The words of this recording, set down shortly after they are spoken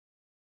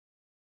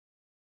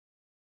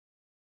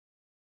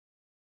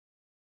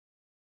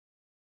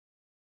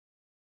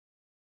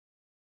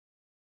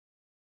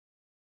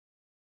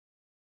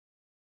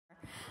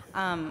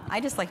I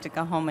just like to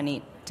go home and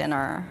eat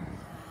dinner.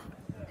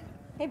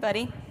 Hey,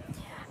 buddy.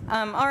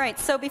 All right,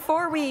 so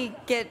before we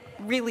get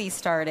really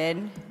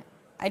started,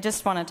 I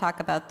just want to talk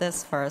about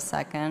this for a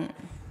second.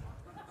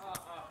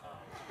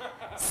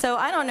 So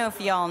I don't know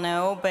if y'all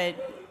know, but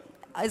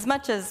as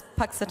much as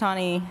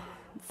Puxatawny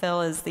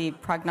Phil is the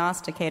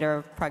prognosticator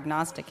of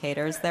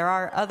prognosticators, there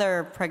are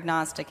other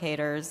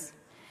prognosticators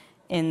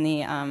in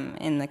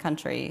the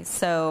country.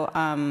 So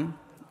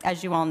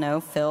as you all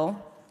know,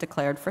 Phil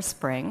declared for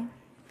spring.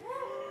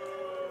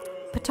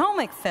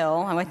 Potomac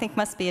Phil, who I think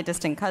must be a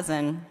distant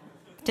cousin,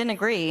 didn't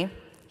agree.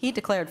 He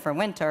declared for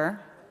winter.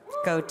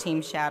 Go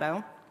Team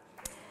Shadow.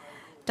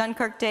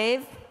 Dunkirk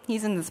Dave,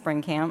 he's in the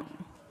spring camp.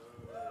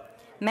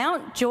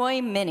 Mount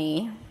Joy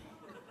Minnie,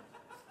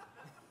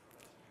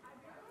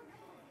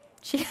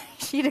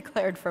 she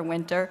declared for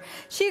winter.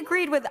 She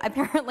agreed with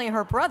apparently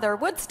her brother,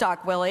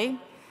 Woodstock Willie,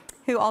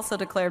 who also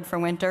declared for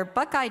winter.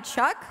 Buckeye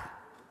Chuck,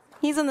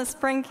 he's in the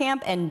spring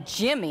camp. And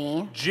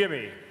Jimmy.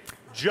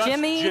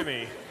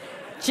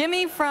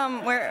 Jimmy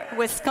from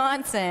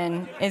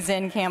Wisconsin is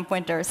in Camp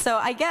Winter. So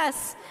I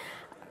guess...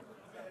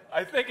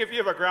 I think if you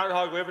have a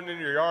groundhog living in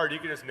your yard, you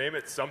can just name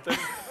it something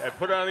and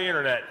put it on the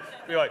internet.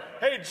 Be like,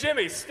 hey,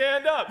 Jimmy,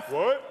 stand up.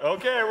 What?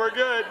 Okay, we're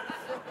good.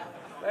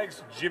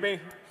 Thanks, Jimmy.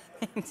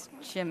 Thanks,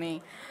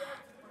 Jimmy.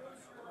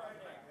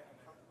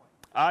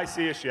 I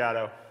see a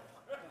shadow.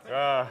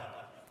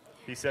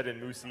 He said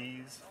in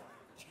Moosey's.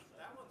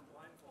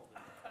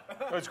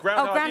 Oh, it's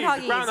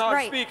groundhogese. Groundhog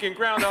right. Speaking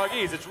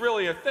groundhogese. It's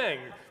really a thing.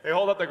 They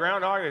hold up the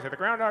groundhog. They say, the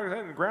groundhog is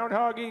in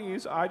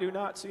groundhogese. I do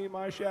not see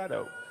my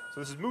shadow.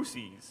 So this is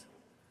Moosey's.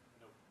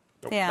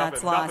 Nope, yeah, nothing,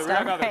 it's lost.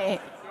 Nothing, All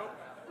right.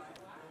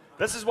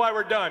 This is why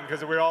we're done,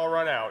 because we all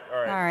run out. All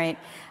right.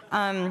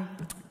 All right.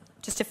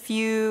 Just a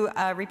few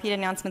repeat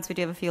announcements. We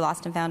do have a few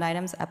lost and found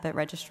items up at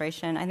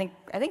registration. I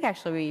think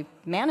actually we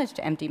managed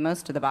to empty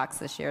most of the box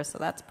this year, so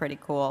that's pretty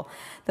cool.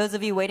 Those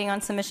of you waiting on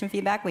submission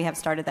feedback, we have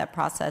started that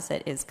process.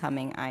 It is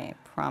coming, I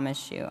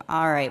promise you.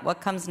 All right, what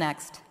comes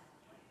next?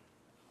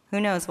 Who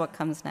knows what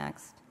comes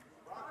next?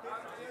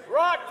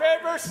 Rock,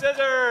 paper,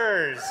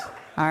 scissors.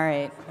 All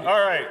right. All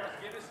right.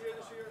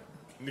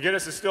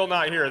 Guinness is still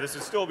not here. This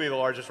would still be the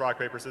largest rock,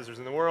 paper, scissors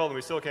in the world, and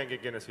we still can't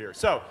get Guinness here.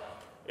 So,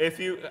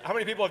 how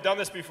many people have done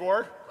this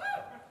before?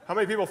 How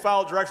many people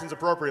followed directions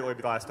appropriately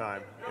last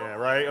time? Yeah,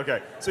 right?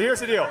 Okay. So here's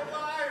the deal.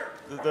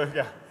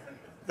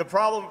 The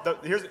problem,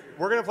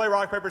 we're going to play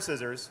rock, paper,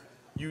 scissors.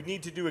 You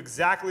need to do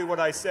exactly what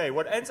I say.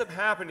 What ends up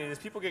happening is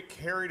people get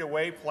carried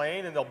away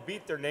playing, and they'll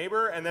beat their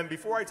neighbor, and then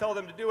before I tell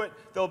them to do it,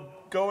 they'll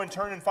go and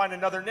turn and find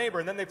another neighbor,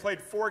 and then they played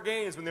 4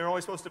 games when they were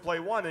only supposed to play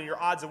 1, and your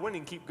odds of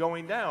winning keep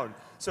going down.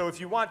 So if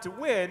you want to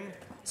win,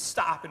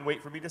 stop and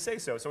wait for me to say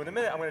so. So in a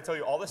minute, I'm going to tell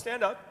you all to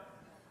stand up.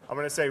 I'm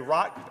going to say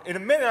rock. In a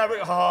minute,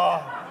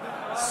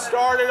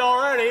 started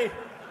already.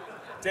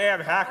 Damn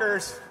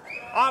hackers.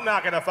 I'm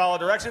not going to follow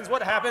directions.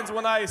 What happens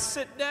when I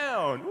sit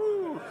down?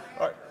 Woo.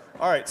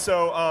 All right,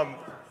 so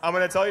I'm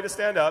going to tell you to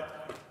stand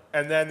up,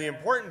 and then the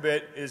important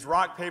bit is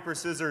rock, paper,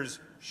 scissors,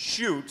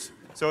 shoot.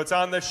 So it's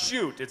on the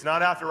shoot. It's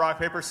not after rock,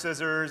 paper,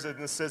 scissors, and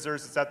the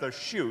scissors. It's at the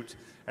shoot.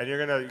 And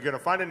you're gonna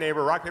find a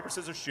neighbor, rock, paper,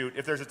 scissors, shoot.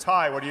 If there's a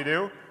tie, what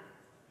do?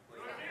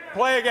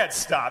 Play again.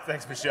 Stop.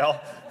 Thanks,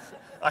 Michelle.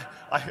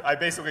 I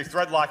basically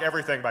threadlock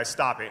everything by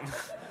stopping,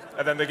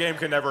 and then the game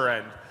can never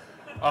end.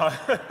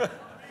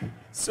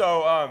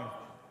 So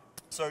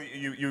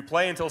you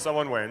play until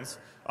someone wins.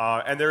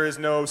 And there is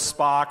no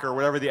Spock or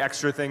whatever the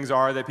extra things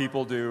are that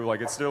people do. Like,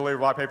 it's still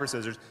rock, paper,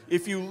 scissors.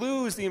 If you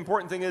lose, the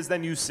important thing is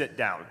then you sit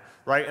down,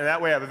 right? And that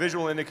way I have a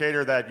visual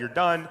indicator that you're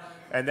done.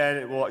 And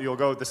then you'll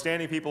go with the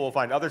standing people. We'll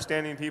find other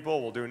standing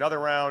people. We'll do another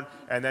round.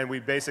 And then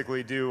we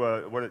basically do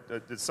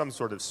it's some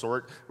sort of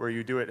sort where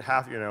you do it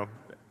half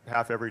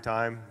every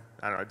time.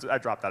 I don't know. I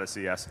dropped out of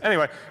CS.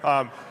 Anyway.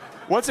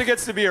 Once it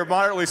gets to be a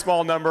moderately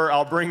small number,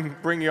 I'll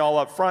bring you all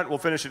up front. We'll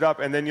finish it up,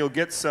 and then you'll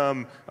get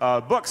some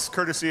books,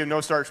 courtesy of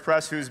No Starch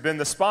Press, who's been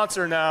the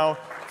sponsor now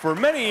for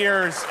many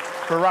years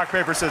for rock,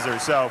 paper,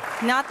 scissors. So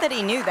not that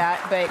he knew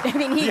that, but I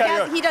mean he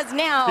does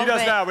now. He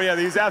does now, but yeah,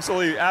 he's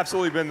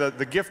absolutely been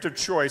the gift of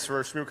choice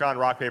for Shmoocon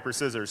rock, paper,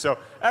 scissors. So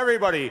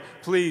everybody,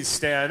 please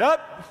stand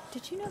up.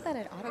 Did you know that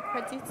it auto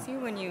credits you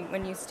when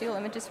you steal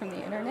images from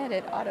the internet?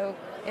 It auto.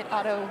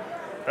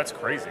 That's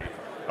crazy.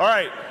 All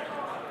right,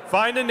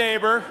 find a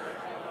neighbor.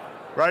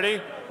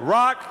 Ready?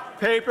 Rock,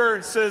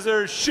 paper,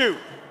 scissors, shoot.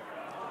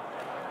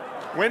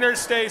 Winners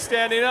stay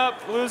standing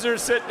up.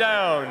 Losers sit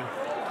down.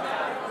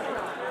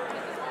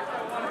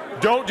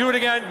 Don't do it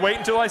again. Wait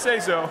until I say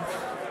so.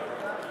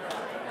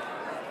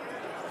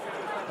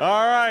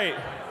 All right.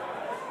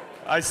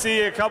 I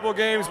see a couple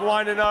games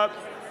winding up.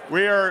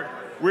 We are.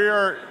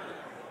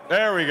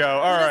 There we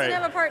go. All right. Who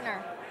doesn't have a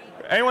partner?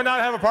 Anyone not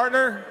have a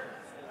partner?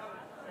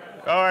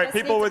 All right.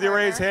 People with your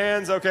raised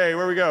hands. Okay.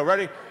 Where we go?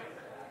 Ready?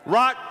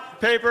 Rock,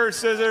 paper,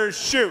 scissors,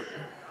 shoot.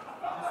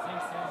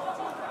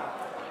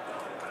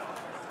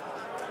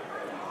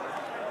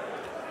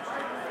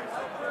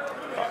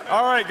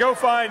 All right, go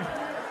find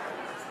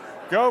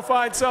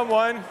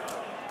someone.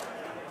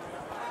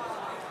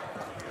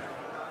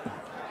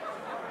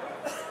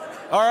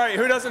 All right,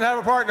 who doesn't have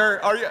a partner?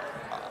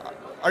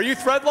 Are you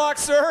threadlocked,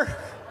 sir?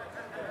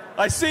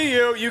 I see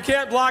you. You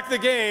can't block the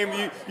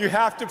game. You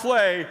have to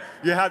play.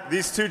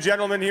 These two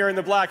gentlemen here in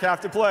the black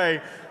have to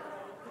play.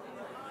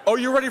 Oh,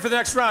 you're ready for the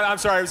next round. I'm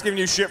sorry, I was giving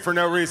you shit for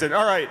no reason.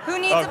 All right. Who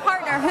needs a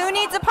partner? Who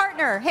needs a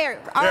partner? Here,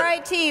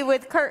 RIT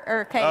with Kurt.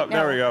 Okay, no.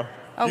 There we go.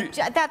 Oh,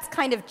 that's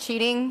kind of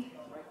cheating.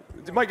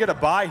 You might get a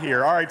bye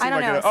here. RIT I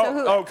don't might know. get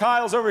a. So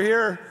Kyle's over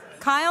here.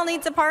 Kyle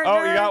needs a partner.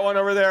 Oh, you got one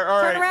over there.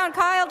 All right. Turn around,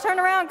 Kyle. Turn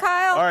around,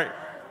 Kyle. All right.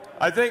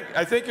 I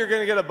think you're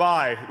going to get a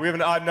bye. We have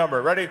an odd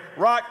number. Ready?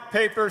 Rock,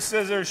 paper,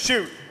 scissors,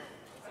 shoot.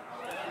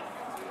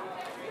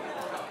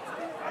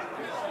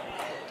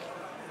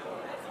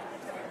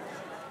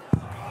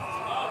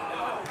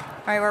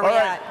 All right, where are we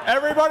at?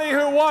 Everybody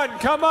who won,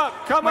 come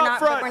up front.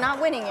 We're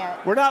not winning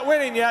yet. We're not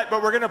winning yet,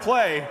 but we're going to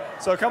play.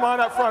 So come on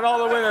up front,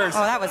 all the winners.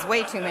 Oh, that was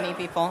way too many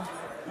people.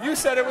 You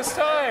said it was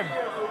time.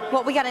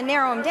 Well, we got to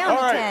narrow them down All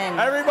to right, 10.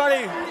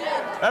 everybody,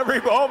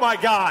 oh my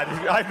God,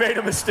 I made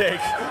a mistake.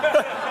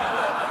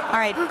 All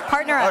right,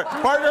 partner up. All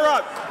right, partner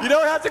up. You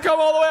don't have to come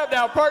all the way up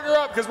now. Partner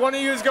up, because one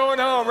of you is going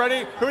home.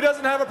 Ready? Who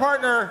doesn't have a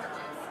partner?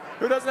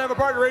 Who doesn't have a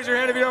partner? Raise your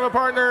hand if you don't have a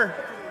partner.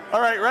 All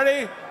right,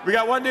 ready? We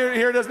got one dude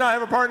here who does not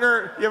have a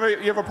partner. You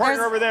have a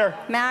partner over there.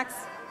 Max.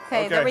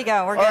 Okay, there we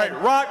go. We're all good. All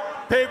right,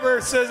 rock,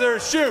 paper,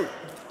 scissors, shoot.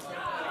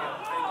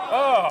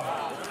 Oh.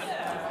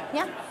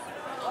 Yeah.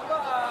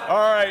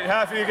 All right,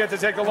 half of you get to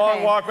take the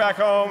long walk back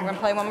home. We're going to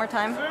play one more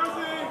time.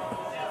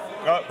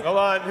 Oh, hold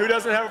on. Who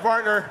doesn't have a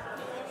partner?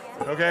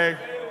 Okay.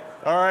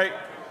 All right.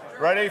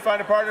 Ready?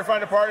 Find a partner.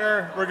 Find a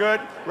partner. We're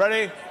good.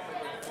 Ready?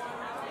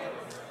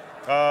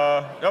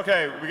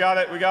 Okay, we got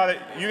it. We got it.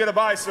 You get a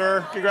bye,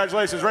 sir.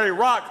 Congratulations. Ready?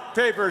 Rock,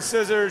 paper,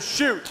 scissors,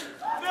 shoot.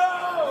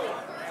 No!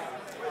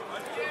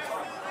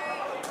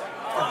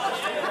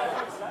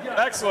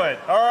 Excellent.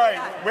 All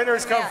right,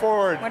 winners come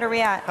forward. What are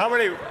we at? How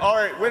many? All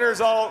right, winners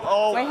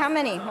all. Wait, how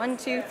many? 1,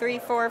 2, 3,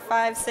 4,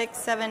 5, 6,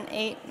 7,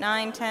 8,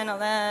 9, 10,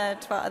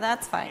 11, 12.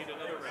 That's fine.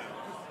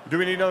 Do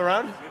we need another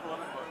round?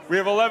 We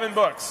have 11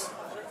 books,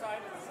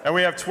 and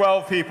we have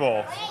 12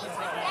 people.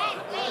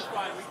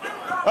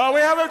 Oh,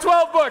 we have our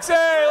 12 books.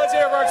 Hey, let's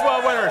hear it for our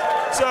 12 winners.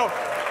 So,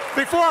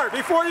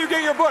 before you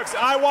get your books,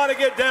 I want to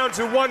get down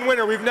to one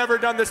winner. We've never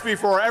done this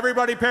before.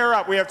 Everybody pair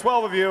up. We have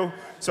 12 of you,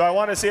 so I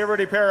want to see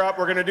everybody pair up.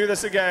 We're going to do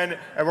this again,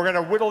 and we're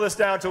going to whittle this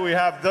down until we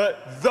have the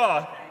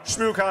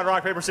Shmoocon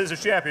Rock, Paper,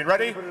 Scissors champion.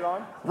 Ready? Put it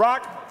on.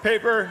 Rock,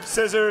 paper,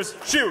 scissors,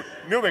 shoot.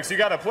 Numix, you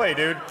got to play,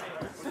 dude.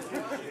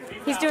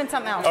 He's doing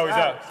something else. Oh, he's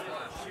out.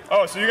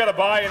 Oh, so you got to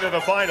buy into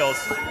the finals.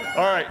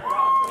 All right.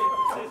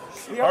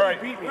 He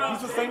already beat me.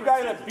 He's the same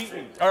guy that beat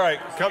me. All right,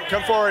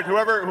 come forward.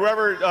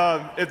 Whoever,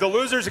 if the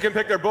losers can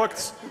pick their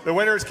books, the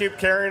winners keep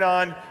carrying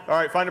on. All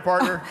right, find a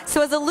partner.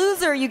 So as a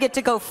loser, you get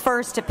to go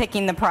first to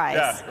picking the prize.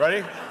 Yeah,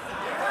 ready?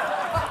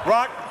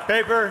 Rock,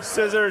 paper,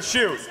 scissors,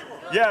 shoot.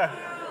 Yeah.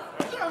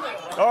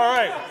 All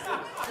right.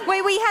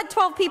 Wait, we had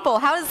 12 people.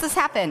 How does this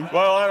happen?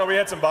 Well, I don't know. We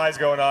had some buys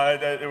going on.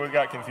 It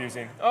got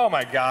confusing. Oh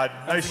my God.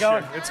 Nice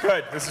going. It's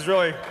good. This is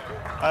really,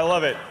 I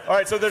love it. All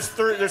right, so there's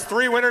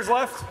three winners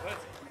left.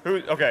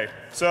 Okay,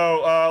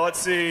 so let's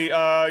see.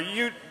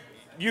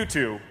 You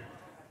two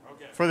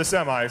for the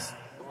semis.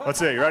 Let's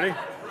see. Ready?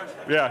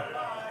 Yeah.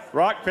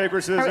 Rock,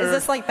 paper, scissors. Is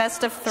this like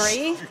best of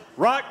 3?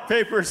 Rock,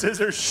 paper,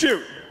 scissors,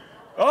 shoot.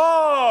 Oh,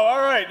 all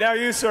right. Now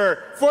you,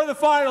 sir, for the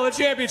final, the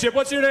championship.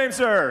 What's your name,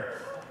 sir?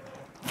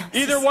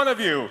 Either one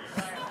of you.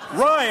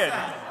 Ryan,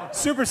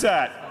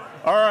 Supersat.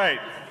 All right.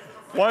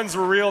 One's a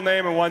real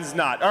name and one's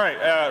not. All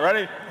right.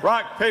 Ready?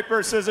 Rock,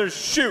 paper, scissors,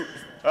 shoot.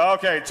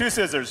 Okay. 2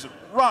 scissors.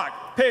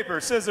 Rock, paper,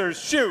 scissors,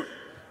 shoot.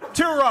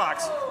 2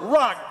 rocks.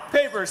 Rock,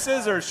 paper,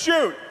 scissors,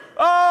 shoot.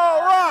 Oh,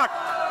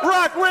 rock!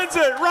 Rock wins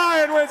it.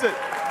 Ryan wins it.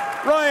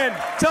 Ryan,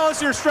 tell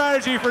us your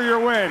strategy for your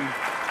win.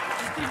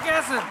 Just keep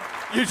guessing.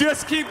 You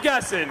just keep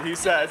guessing, he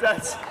says.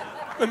 That's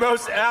the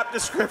most apt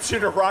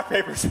description of rock,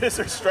 paper,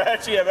 scissors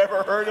strategy I've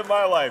ever heard in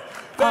my life.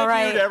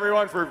 Thank you to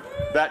everyone for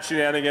that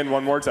shenanigan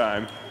one more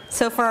time.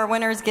 So for our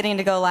winners getting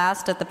to go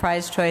last at the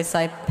prize choice,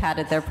 I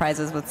padded their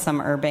prizes with some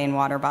Urbane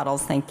water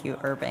bottles. Thank you,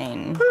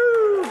 Urbane.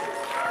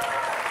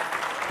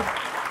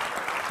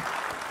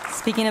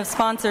 Speaking of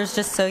sponsors,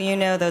 just so you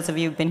know, those of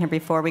you who've been here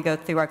before, we go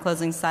through our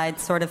closing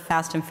slides sort of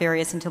fast and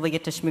furious until we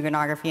get to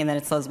Shmooconography, and then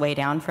it slows way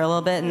down for a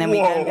little bit, and then we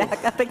go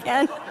back up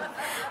again.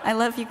 I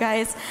love you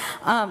guys.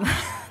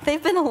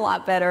 They've been a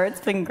lot better.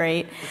 It's been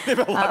great. They've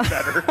been a lot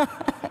better.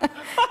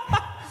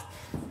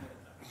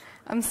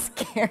 I'm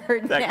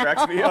scared That now.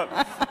 cracks me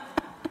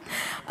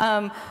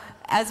up.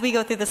 As we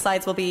go through the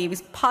slides, we'll be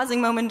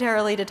pausing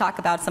momentarily to talk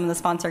about some of the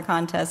sponsor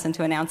contests and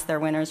to announce their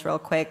winners real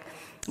quick.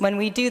 When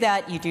we do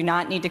that, you do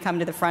not need to come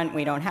to the front.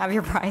 We don't have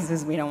your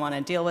prizes. We don't want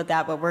to deal with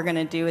that. What we're going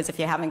to do is if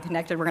you haven't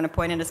connected, we're going to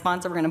point at a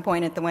sponsor, we're going to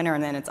point at the winner,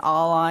 and then it's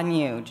all on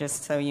you,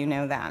 just so you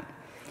know that.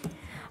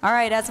 All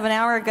right, as of an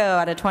hour ago,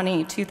 out of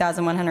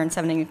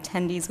 2,170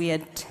 attendees, we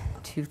had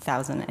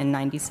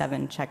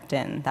 2,097 checked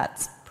in.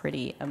 That's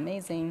pretty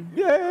amazing.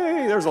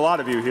 Yay! There's a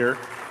lot of you here.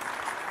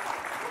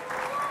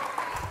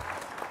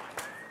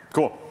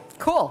 Cool.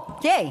 Cool.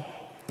 Yay.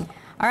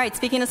 All right,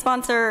 speaking of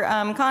sponsor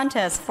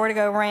contests,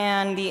 Fortigo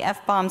ran the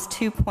F-Bombs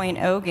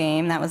 2.0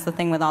 game. That was the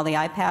thing with all the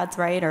iPads,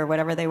 right, or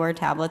whatever they were,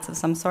 tablets of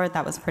some sort.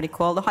 That was pretty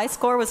cool. The high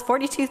score was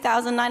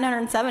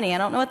 42,970. I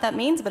don't know what that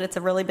means, but it's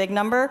a really big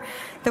number.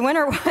 The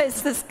winner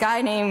was this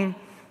guy named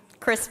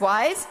Chris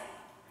Wise,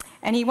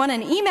 and he won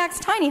an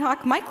Emax Tiny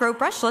Hawk Micro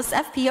Brushless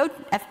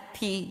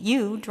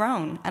FPU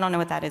drone. I don't know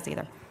what that is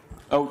either.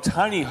 Oh,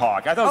 Tiny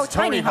Hawk. I thought it was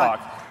Tony Hawk.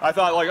 I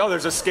thought, like, oh,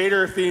 there's a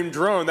skater-themed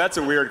drone. That's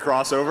a weird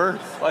crossover.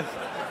 Like...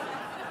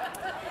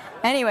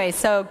 Anyway,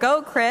 so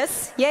go,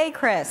 Chris. Yay,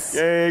 Chris.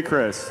 Yay,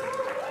 Chris.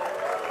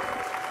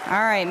 All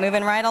right,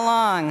 moving right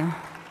along.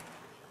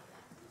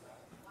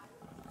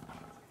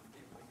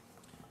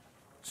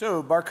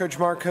 So, Barcode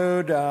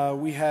Schmarcode,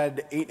 we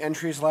had 8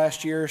 entries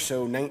last year,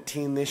 so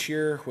 19 this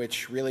year,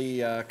 which really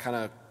kind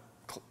of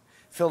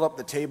filled up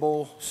the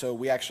table. So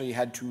we actually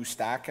had to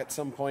stack at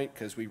some point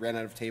because we ran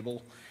out of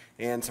table,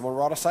 and someone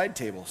brought a side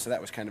table, so that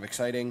was kind of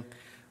exciting.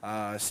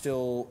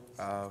 Still,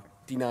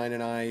 D9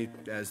 and I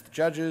as the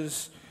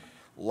judges.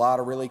 A lot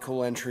of really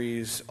cool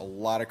entries, a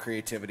lot of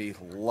creativity.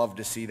 Love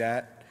to see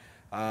that.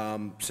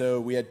 So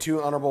we had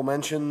 2 honorable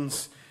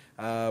mentions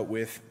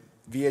with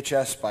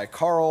VHS by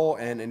Carl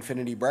and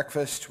Infinity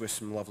Breakfast with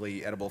some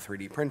lovely edible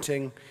 3D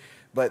printing.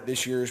 But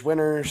this year's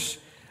winners,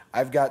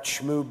 I've got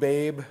Shmoo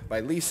Babe by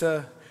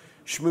Lisa,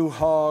 Shmoo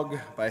Hog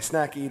by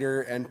Snack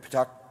Eater, and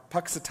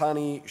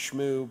Puxatani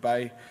Shmoo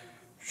by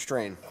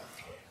Strain,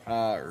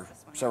 or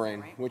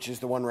Sarain, which is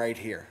the one right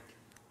here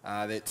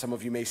that some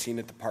of you may have seen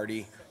at the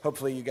party.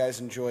 Hopefully you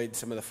guys enjoyed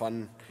some of the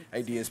fun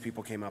ideas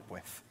people came up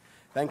with.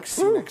 Thanks.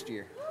 See you next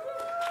year.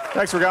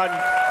 Thanks, Forgotten.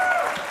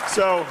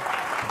 So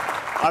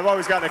I've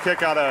always gotten a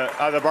kick out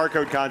of the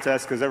barcode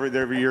contest because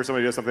every year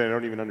somebody does something I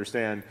don't even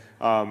understand.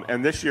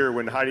 And this year,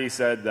 when Heidi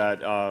said that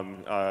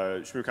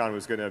Shmoocon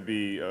was going to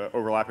be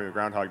overlapping with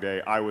Groundhog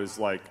Day, I was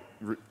like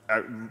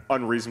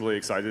unreasonably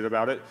excited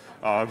about it.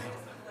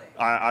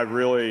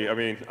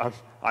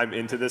 I'm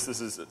into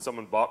this.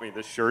 Someone bought me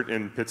this shirt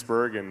in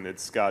Pittsburgh, and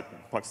it's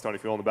got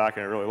Punxsutawney Phil in the back,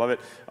 and I really love it.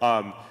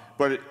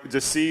 But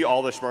to see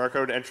all the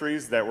Schmarcode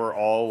entries that were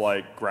all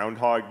like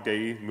Groundhog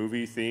Day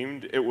movie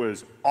themed, it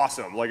was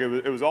awesome. Like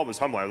it was almost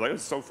humbling. I was like,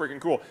 this is so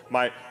freaking cool.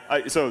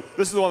 So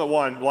this is the one that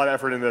won. A lot of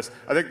effort in this.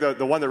 I think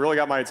the one that really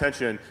got my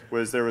attention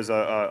was there was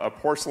a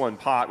porcelain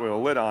pot with a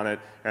lid on it,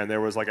 and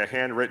there was like a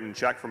handwritten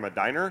check from a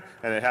diner,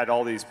 and it had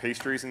all these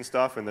pastries and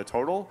stuff in the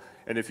total.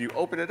 And if you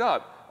open it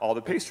up, all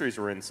the pastries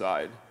were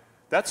inside.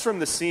 That's from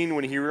the scene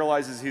when he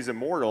realizes he's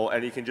immortal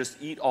and he can just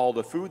eat all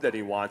the food that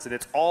he wants, and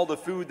it's all the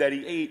food that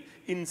he ate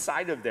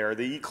inside of there,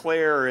 the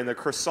eclair and the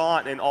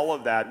croissant and all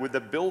of that with the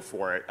bill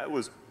for it. It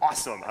was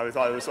awesome. I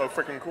thought it was so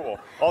freaking cool.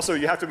 Also,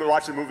 you have to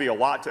watch the movie a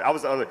lot.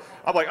 I'm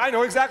like, I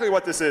know exactly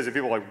what this is. And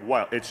people are like,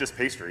 what? It's just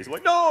pastries. I'm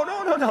like,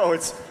 no,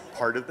 it's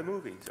part of the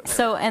movie.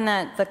 So and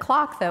the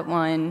clock that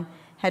won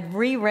had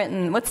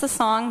rewritten, what's the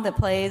song that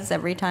plays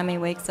every time he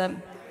wakes up?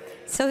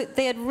 So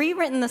they had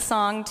rewritten the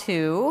song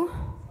to...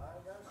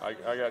 I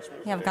got you.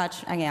 Yeah, I've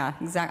got you. Yeah,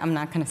 exactly. I'm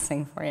not going to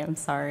sing for you. I'm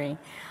sorry.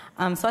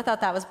 So I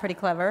thought that was pretty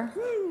clever.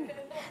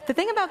 The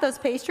thing about those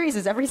pastries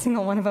is every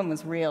single one of them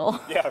was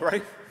real. Yeah,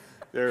 right?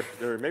 They're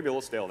maybe a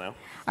little stale now.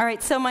 All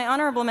right, so my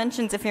honorable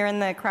mentions, if you're in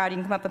the crowd, you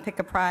can come up and pick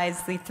a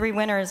prize. The 3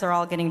 winners are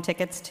all getting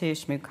tickets to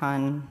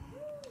Shmoocon,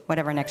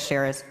 whatever next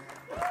year is.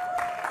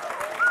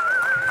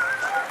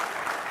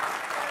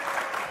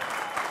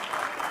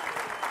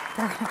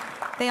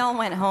 They all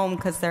went home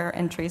because their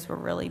entries were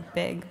really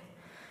big.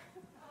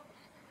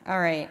 All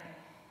right.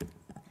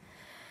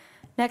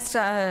 Next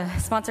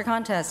sponsor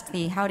contest,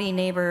 the Howdy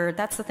Neighbor.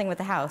 That's the thing with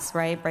the house,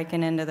 right?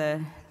 Breaking into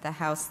the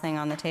house thing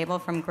on the table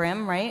from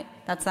Grimm, right?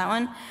 That's that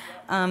one.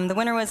 The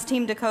winner was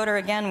Team Decoder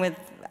again with,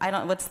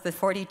 what's the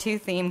 42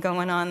 theme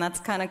going on? That's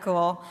kind of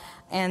cool.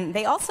 And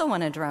they also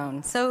won a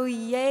drone. So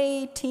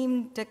yay,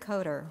 Team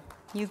Decoder.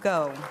 You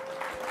go.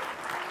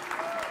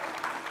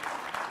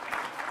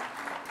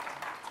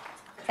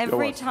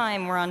 Every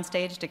time we're on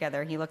stage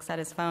together, he looks at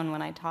his phone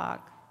when I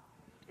talk.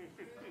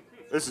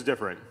 This is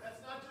different.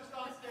 That's not just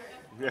on stage.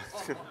 Yeah.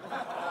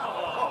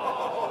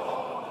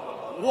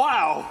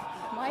 Wow.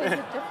 Why is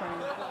it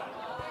different?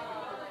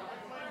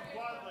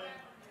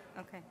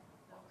 Okay.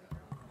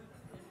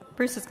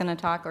 Bruce is going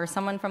to talk, or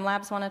someone from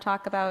Labs want to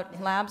talk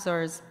about Labs,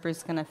 or is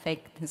Bruce going to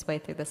fake his way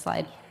through the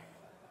slide?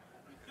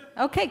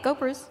 Okay, go,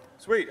 Bruce.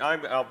 Sweet.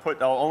 I'll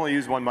only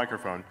use one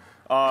microphone.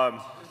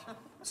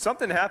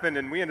 Something happened,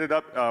 and we ended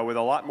up with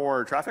a lot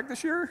more traffic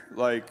this year.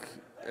 Like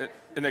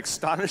an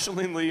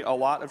astonishingly a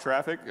lot of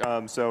traffic.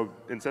 So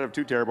instead of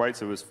 2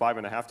 terabytes, it was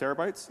 5.5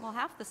 terabytes. Well,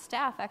 half the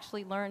staff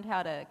actually learned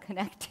how to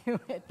connect to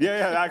it.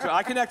 Yeah. Actually,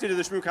 I connected to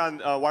the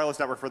Shmoocon wireless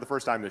network for the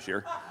first time this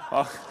year.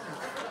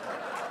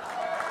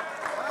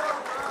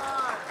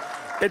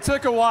 It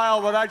took a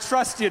while, but I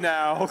trust you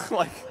now.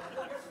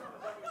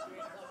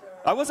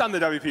 I was on the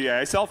WPA.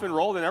 I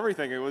self-enrolled and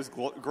everything. It was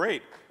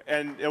great.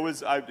 and it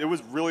was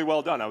really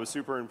well done. I was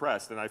super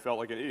impressed, and I felt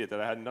like an idiot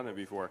that I hadn't done it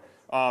before.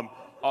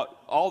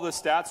 All the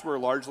stats were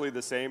largely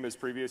the same as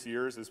previous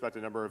years, except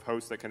the number of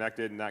hosts that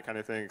connected and that kind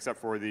of thing, except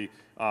for the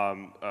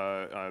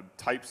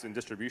types and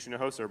distribution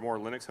of hosts. There are more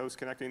Linux hosts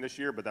connecting this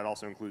year, but that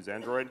also includes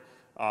Android,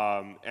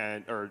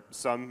 or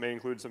some may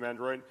include some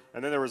Android.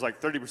 And then there was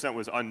like 30%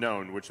 was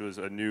unknown, which was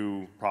a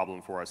new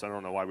problem for us. I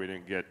don't know why we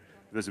didn't get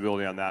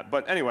visibility on that.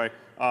 But anyway,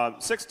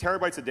 6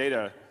 terabytes of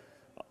data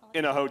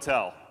in a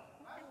hotel.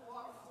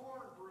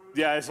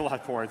 Yeah, it's a lot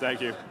of porn,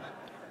 thank you.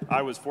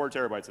 I was 4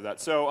 terabytes of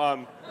that.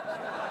 So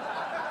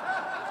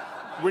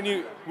when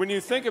you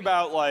think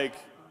about, like,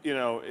 you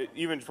know,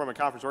 even from a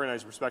conference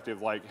organizer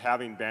perspective, like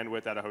having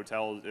bandwidth at a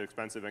hotel is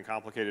expensive and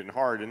complicated and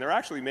hard, and they're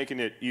actually making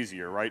it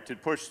easier, right? To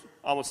push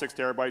almost 6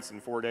 terabytes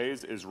in 4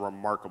 days is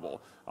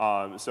remarkable.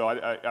 So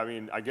I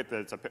mean, I get that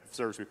it's a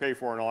service we pay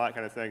for and all that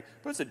kind of thing,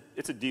 but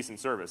it's a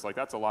decent service. Like,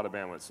 that's a lot of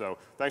bandwidth. So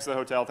thanks to the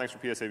hotel, thanks for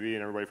PSAV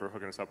and everybody for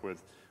hooking us up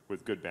with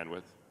good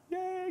bandwidth.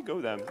 Yay,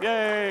 go them.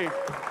 Yay. I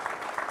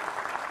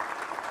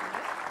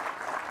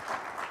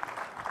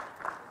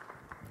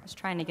was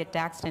trying to get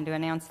Daxton to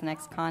announce the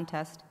next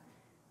contest,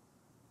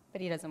 but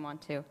he doesn't want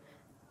to.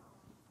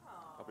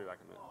 I'll be back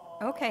in a minute.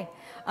 Okay.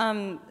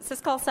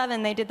 Syscall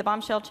 7, they did the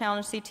Bombshell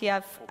Challenge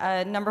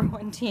CTF. Number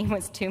 1 team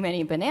was Too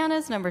Many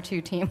Bananas. Number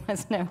 2 team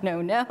was No,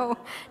 No, No.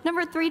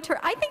 Number 3,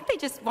 I think they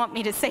just want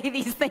me to say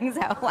these things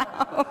out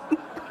loud.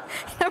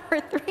 Number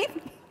 3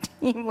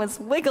 team was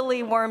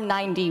Wiggly Worm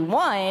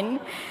 91.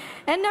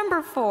 And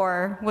number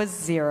 4 was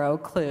Zero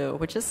Clue,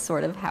 which is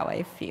sort of how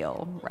I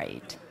feel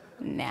right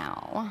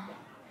now.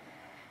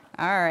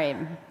 All right,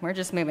 we're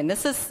just moving.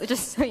 This is,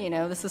 just so you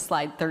know, this is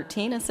slide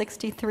 13 of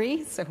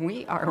 63, so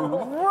we are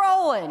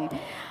rolling.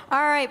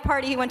 All right,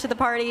 party, who went to the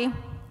party?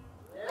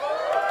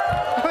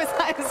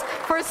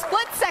 For a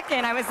split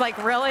second, I was like,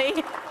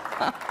 really?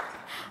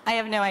 I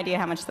have no idea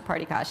how much the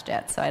party cost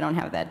yet, so I don't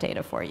have that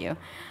data for you.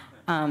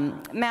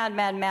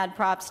 Mad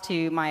props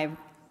to my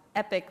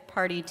epic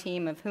party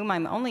team, of whom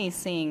I'm only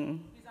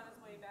seeing...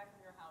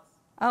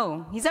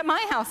 Oh, he's at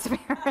my house,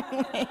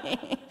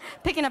 apparently.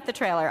 Picking up the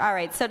trailer. All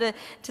right, so to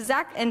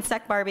Zach and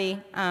Sec Barbie,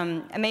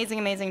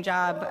 amazing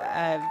job.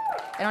 I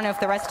don't know if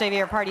the rest of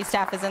your party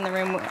staff is in the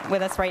room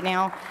with us right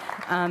now,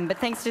 but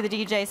thanks to the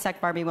DJ, Sec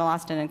Barbie, Will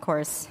Austin, and of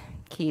course,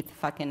 Keith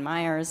fucking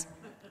Myers,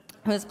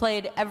 who has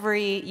played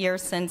every year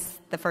since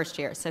the first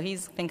year. So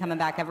he's been coming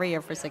back every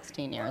year for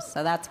 16 years,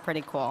 so that's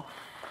pretty cool.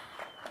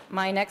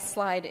 My next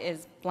slide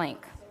is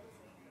blank.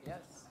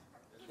 Yes.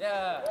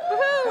 Yeah.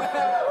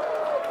 Woohoo!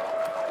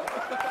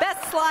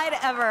 Best slide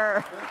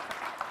ever.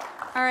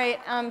 All right,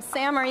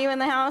 Sam, are you in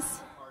the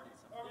house?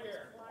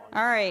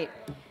 All right.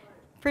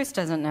 Bruce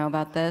doesn't know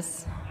about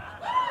this.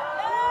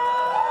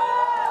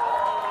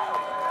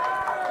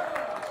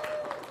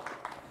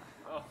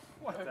 Oh,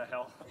 what the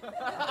hell?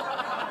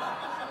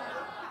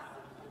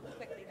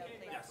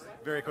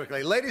 Very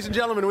quickly. Ladies and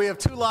gentlemen, we have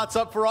 2 lots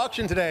up for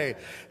auction today.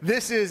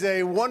 This is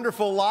a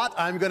wonderful lot.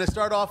 I'm going to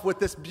start off with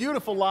this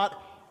beautiful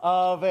lot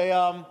of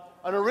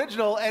an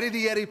original Eddie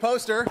the Eddie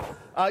poster.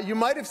 You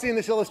might have seen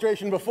this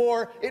illustration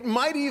before. It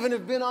might even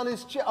have been on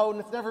his chest. Oh, and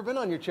it's never been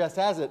on your chest,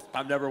 has it?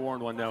 I've never worn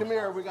one, no. Come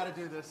here, we got to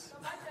do this.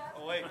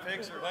 Oh, wait,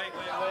 picture. Wait.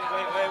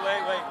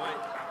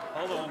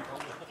 Hold on.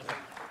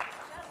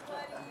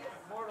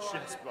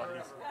 Shit's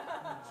buddies.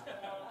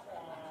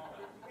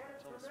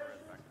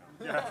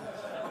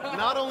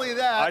 Not only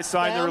that. I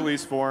signed the Spam,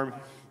 release form.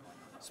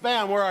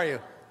 Spam, where are you?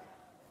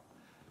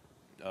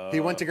 He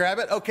went to grab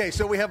it? Okay,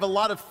 so we have a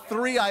lot of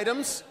 3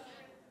 items.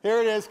 Here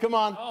it is, come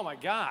on. Oh my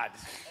God.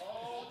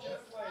 Oh,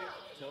 just wait.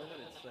 Tell them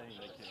it's saying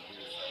they can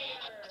do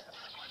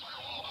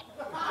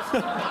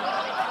it.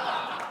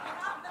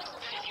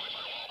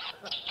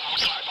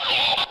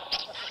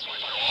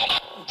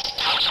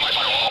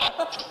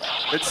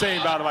 It's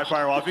saying bow to my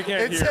firewall. If you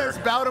can't hear. It says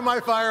bow to my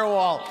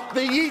firewall.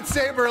 The Yeet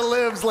Saber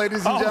lives,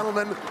 ladies and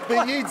gentlemen. The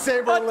Yeet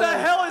Saber lives. What the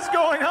hell is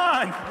going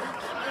on?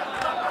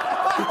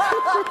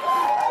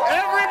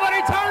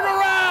 Everybody turn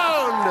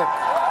around!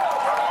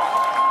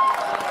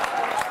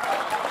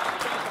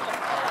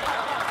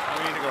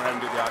 We need to go ahead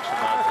and do the auction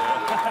now,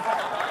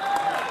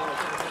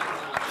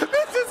 too.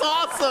 This is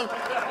awesome!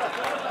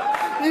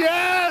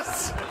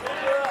 Yes!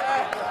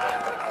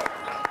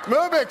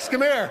 Mubix,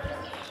 come here.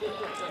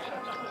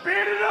 Beat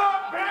it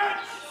up,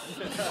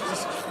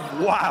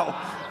 bitch! Wow.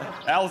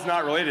 Al's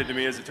not related to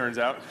me, as it turns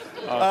out.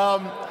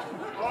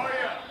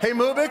 Hey,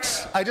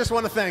 Mubix, I just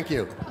want to thank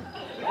you.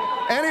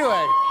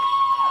 Anyway.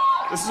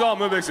 This is all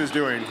Mubix is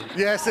doing.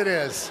 Yes, it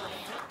is.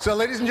 So,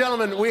 ladies and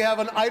gentlemen, we have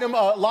a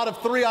lot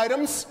of 3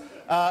 items.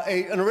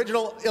 An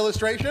original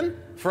illustration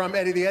from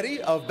Eddie the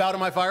Eddie of Bow to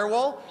My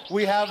Firewall.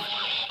 We have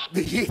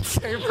the Yeet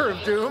Saber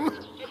of Doom.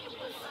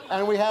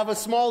 And we have a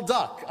small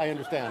duck, I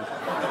understand.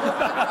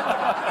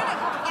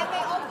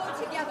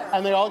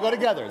 And they all go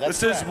together. That's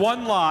this correct. is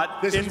one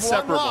lot, This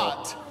inseparable. is one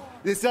lot.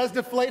 This does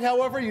deflate,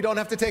 however. You don't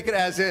have to take it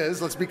as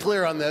is. Let's be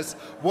clear on this.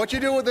 What you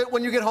do with it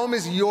when you get home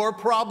is your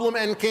problem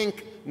and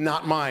kink,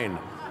 not mine.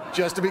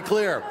 Just to be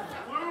clear.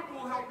 Lube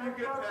will help you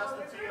get past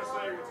the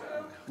TSA with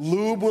that.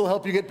 Lube will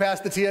help you get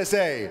past the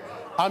TSA.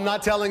 I'm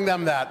not telling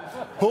them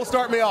that. Who'll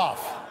start me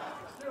off?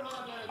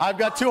 I've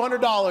got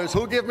 $200.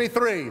 Who'll give me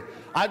 3?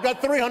 I've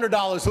got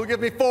 $300. Who'll give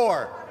me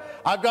 4?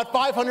 I've got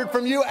 $500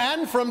 from you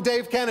and from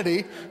Dave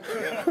Kennedy.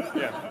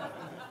 Yeah.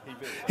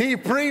 He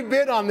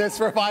pre-bid on this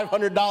for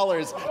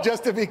 $500,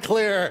 just to be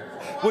clear.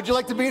 Would you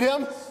like to beat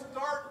him? Yes,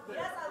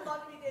 I'd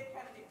love to be Dave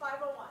Kennedy.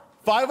 501.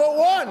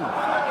 501.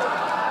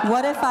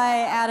 What if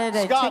I added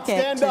a Scott,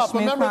 ticket stand to up.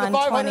 Remember the Shmoocon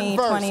 500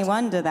 first.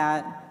 2021 to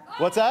that?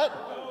 What's that?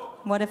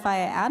 What if I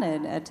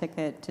added a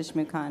ticket to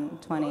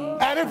Shmoocon 20?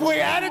 And if we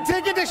add a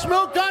ticket to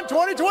Shmoocon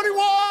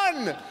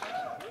 2021,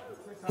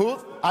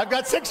 I've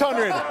got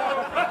 600.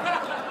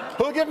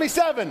 Who'll give me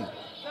 7?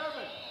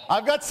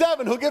 I've got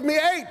 7. Who'll give me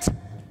 8?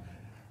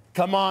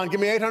 Come on, give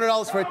me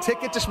 $800 for a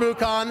ticket to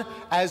Shmoocon,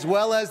 as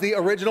well as the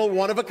original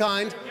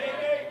one-of-a-kind.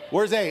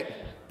 Where's 8?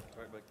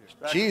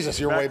 Jesus,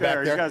 you're way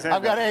back there.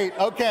 I've got 8.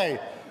 Okay.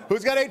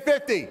 Who's got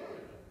 850?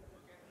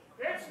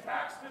 It's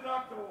tax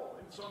deductible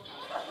in some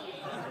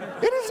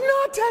It is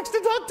not tax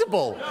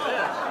deductible.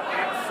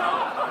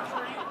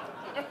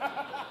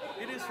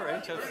 It is for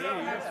HFC.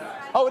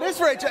 Oh, it is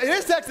for it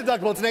is tax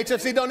deductible. It's an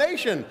HFC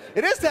donation.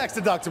 It is tax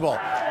deductible.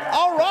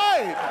 All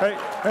right.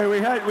 Hey, we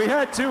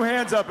had 2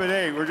 hands up at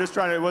 8. We're just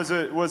trying to. Was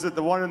it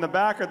the one in the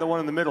back or the one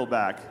in the middle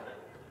back?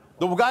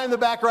 The guy in the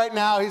back right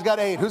now, he's got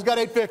 8. Who's got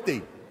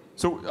 850?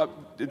 So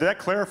did that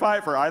clarify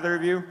it for either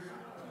of you?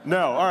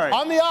 No. All right.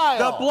 On the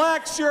aisle. The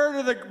black shirt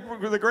or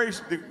the gray?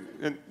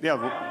 Yeah.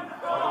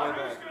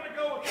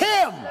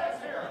 Him.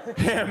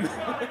 Him. The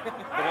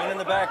one in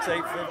the back's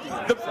 850.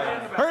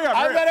 Hurry up.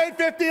 I've got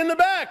 850 in the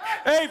back.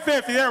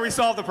 850. There, we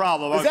solved the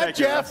problem. Is that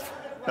Jeff?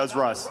 That's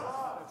Russ.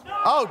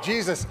 Oh,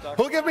 Jesus.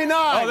 Who'll give me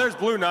 9? Oh, there's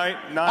Blue Knight.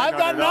 I've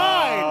got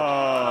 9.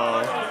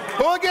 Oh.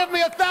 Who'll give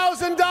me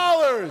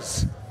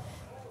 $1,000?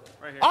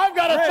 I've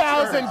got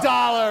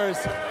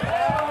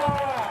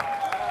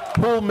 $1,000.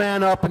 Pull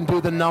man up and do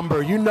the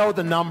number. You know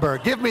the number.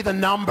 Give me the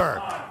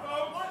number.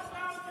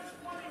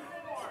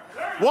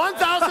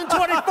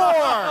 1,024.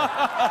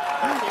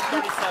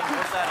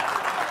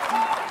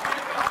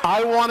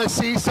 I want to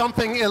see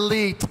something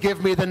elite.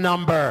 Give me the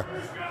number.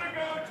 It's gonna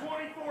go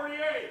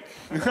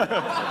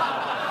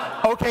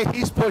 2048. Okay,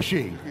 he's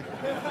pushy.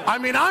 I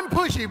mean, I'm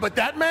pushy, but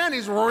that man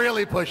is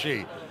really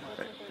pushy.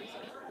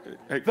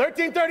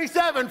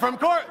 1337 from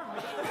court.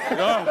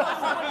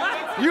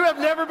 You have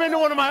never been to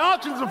one of my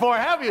auctions before,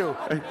 have you?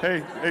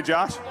 Hey,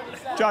 Josh.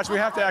 Josh, we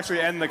have to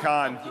actually end the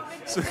con.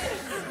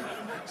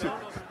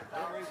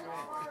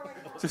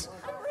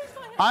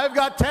 I've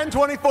got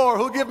 1024.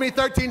 Who'll give me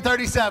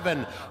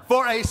 1337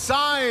 for a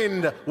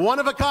signed,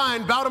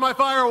 one-of-a-kind, bow to my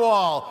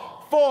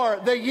firewall for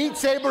the Yeet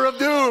Saber of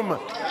Doom?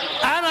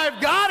 And I've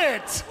got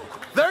it.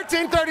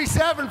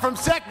 1337 from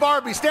Sec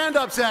Barbie. Stand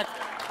up, Sec.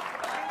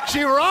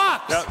 She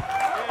rocks. Yep.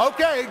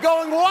 Okay,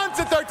 going once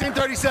at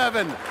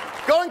 1337.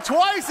 Going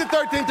twice at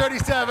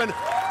 1337.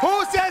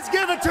 Who says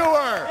give it to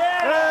her?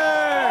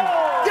 Hey!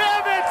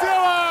 Give it to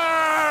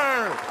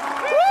her!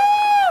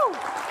 Woo!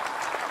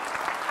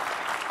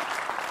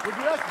 Would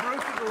you ask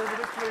Bruce to deliver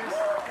this, please?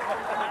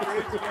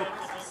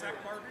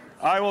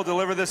 I will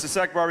deliver this to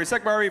Sec Barbie.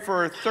 Sec Barbie,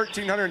 for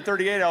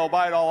 $1,338, I will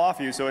buy it all off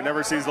you so it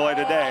never sees the light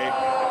of day.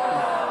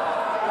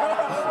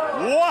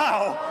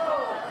 Wow!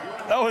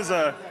 That was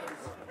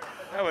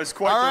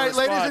quite all the right,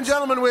 response. ladies and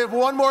gentlemen, we have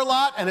one more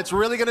lot, and it's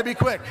really going to be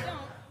quick.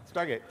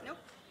 Stargate. Nope.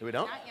 We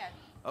don't? Not yet.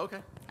 Okay.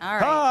 All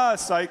right. Ah,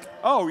 psych.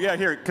 Oh, yeah,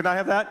 here. Can I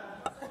have that?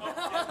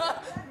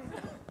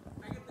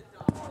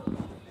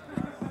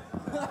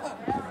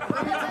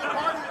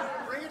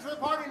 Bring it to the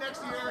party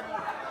next year.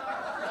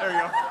 There you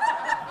go.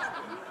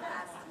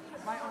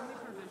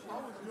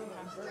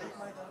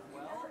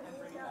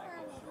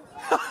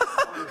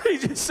 He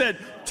just said,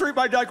 treat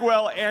my duck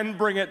well and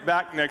bring it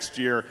back next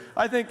year.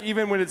 I think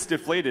even when it's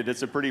deflated,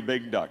 it's a pretty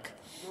big duck.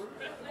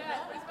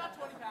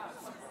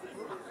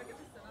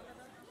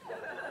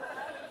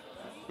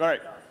 All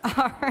right.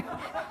 All right.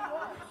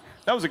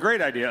 That was a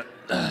great idea.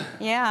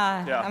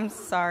 Yeah, I'm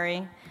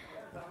sorry.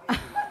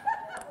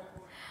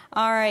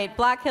 All right,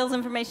 Black Hills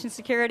Information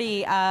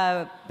Security,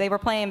 they were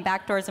playing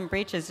Backdoors and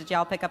Breaches. Did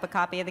y'all pick up a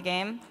copy of the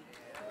game?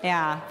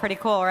 Yeah, pretty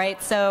cool,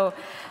 right? So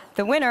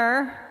the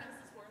winner,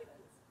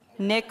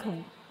 Nick,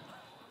 I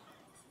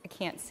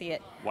can't see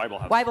it.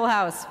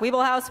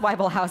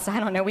 Weibelhaus. I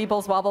don't know,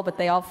 Weebles wobble, but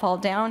they all fall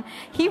down.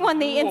 He won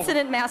the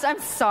Incident Master.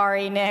 I'm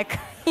sorry, Nick.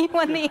 He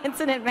won the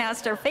Incident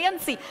Master.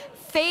 Fancy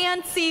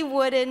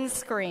wooden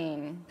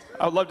screen.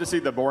 I would love to see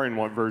the boring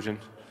one version.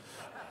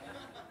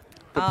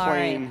 The All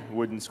plain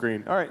wooden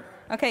screen. All right.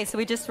 Okay, so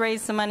we just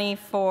raised some money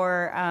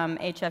for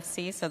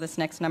HFC, so this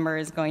next number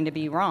is going to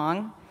be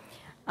wrong.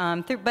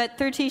 But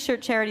through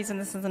T-shirt charities, and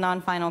this is a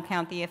non-final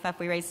count, the EFF,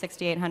 we raised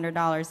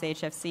 $6,800, the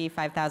HFC,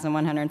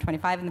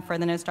 $5,125, and for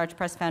the No Starch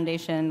Press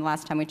Foundation,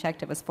 last time we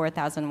checked, it was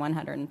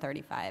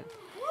 $4,135.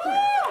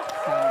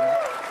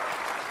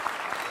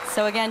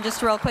 So again,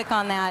 just real quick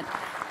on that,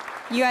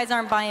 you guys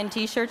aren't buying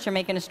T-shirts, you're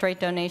making a straight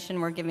donation,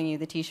 we're giving you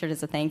the T-shirt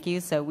as a thank you,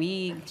 so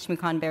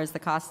Shmoocon bears the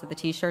cost of the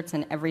T-shirts,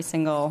 and every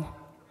single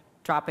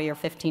drop of your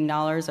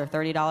 $15 or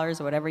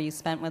 $30 or whatever you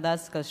spent with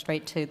us goes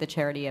straight to the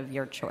charity of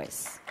your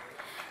choice.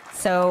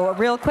 So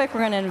real quick, we're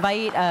going to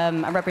invite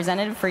a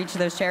representative for each of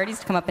those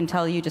charities to come up and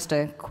tell you just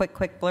a quick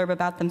blurb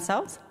about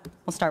themselves.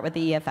 We'll start with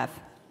the EFF.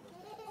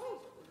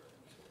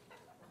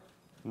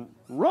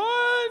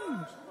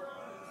 Run!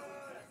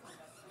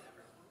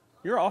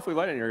 You're awfully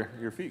light on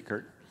your feet,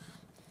 Kurt.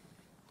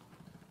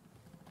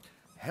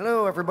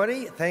 Hello,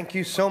 everybody. Thank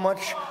you so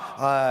much.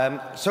 I'm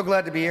so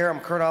glad to be here. I'm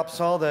Kurt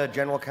Opsahl, the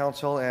General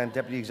Counsel and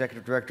Deputy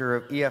Executive Director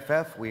of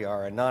EFF. We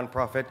are a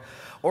nonprofit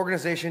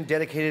organization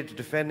dedicated to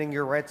defending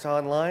your rights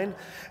online,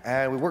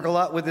 and we work a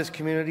lot with this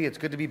community. It's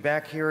good to be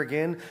back here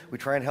again. We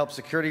try and help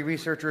security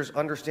researchers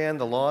understand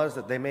the laws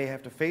that they may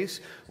have to face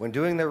when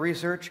doing their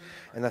research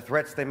and the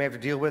threats they may have to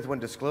deal with when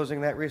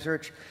disclosing that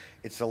research.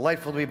 It's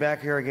delightful to be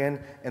back here again,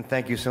 and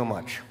thank you so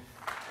much.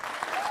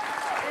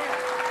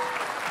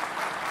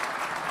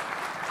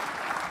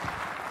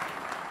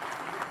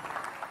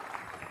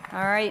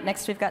 All right,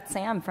 next we've got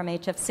Sam from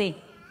HFC.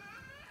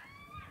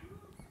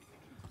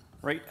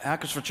 Right,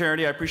 Hackers for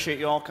Charity, I appreciate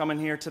you all coming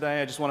here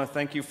today. I just want to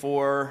thank you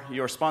for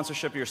your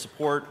sponsorship, your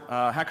support.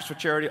 Hackers for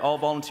Charity,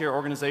 all-volunteer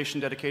organization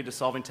dedicated to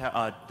solving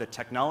the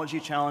technology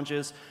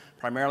challenges,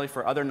 primarily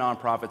for other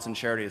nonprofits and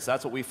charities.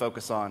 That's what we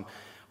focus on.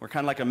 We're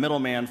kind of like a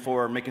middleman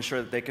for making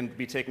sure that they can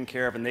be taken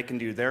care of and they can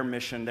do their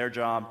mission, their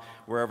job,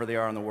 wherever they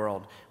are in the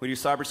world. We do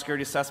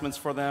cybersecurity assessments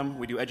for them.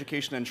 We do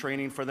education and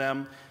training for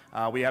them.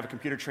 We have a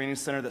computer training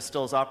center that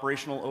still is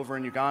operational over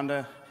in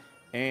Uganda.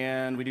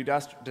 And we do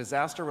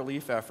disaster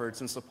relief efforts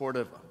in support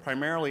of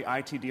primarily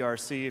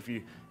ITDRC. If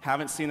you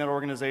haven't seen that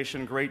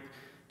organization, great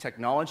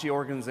technology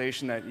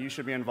organization that you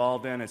should be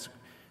involved in.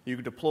 You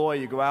deploy,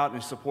 you go out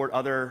and support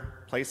other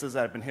places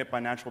that have been hit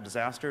by natural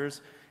disasters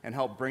and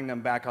help bring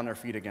them back on their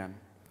feet again.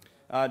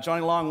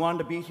 Johnny Long wanted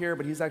to be here,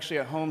 but he's actually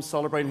at home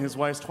celebrating his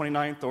wife's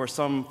 29th or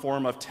some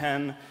form of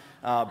 10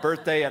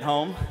 birthday at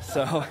home.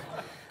 So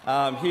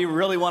he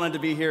really wanted to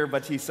be here,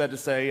 but he said to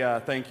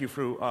say thank you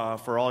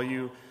for all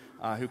you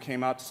who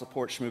came out to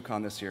support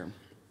Shmoocon this year.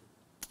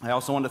 I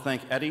also want to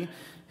thank Eddie.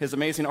 His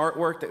amazing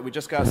artwork that we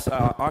just got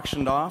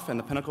auctioned off, and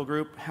the Pinnacle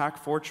Group, Hack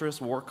Fortress,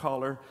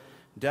 Warcaller,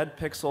 Dead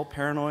Pixel,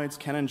 Paranoids,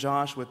 Ken and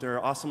Josh with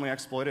their awesomely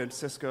exploited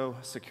Cisco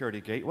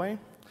Security Gateway,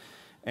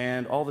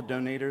 and all the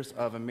donators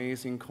of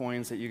amazing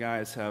coins that you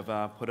guys have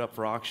put up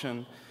for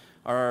auction.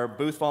 Our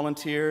booth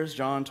volunteers,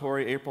 John,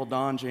 Tori, April,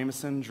 Don,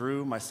 Jameson,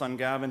 Drew, my son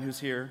Gavin, who's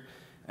here,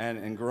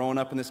 and growing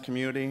up in this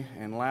community.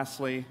 And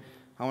lastly,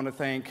 I want to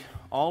thank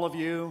all of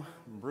you,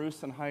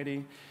 Bruce and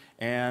Heidi,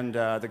 and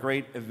the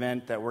great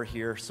event that we're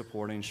here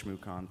supporting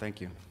Shmoocon.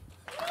 Thank you.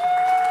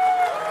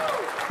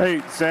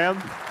 Hey,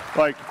 Sam,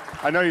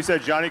 I know you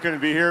said Johnny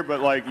couldn't be here,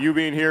 but you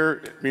being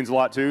here means a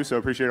lot too, so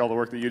appreciate all the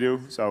work that you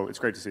do. So it's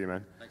great to see you,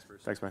 man. Thanks,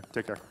 Bruce. Thanks, man.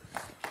 Take care.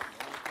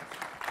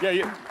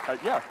 Yeah.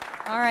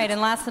 All right, and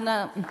last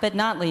but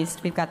not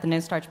least, we've got the No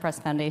Starch Press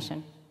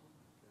Foundation.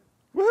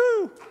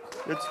 Woohoo!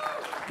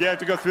 You have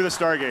to go through the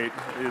Stargate.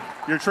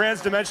 You're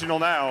trans-dimensional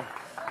now.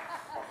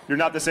 You're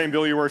not the same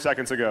Bill you were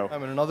seconds ago.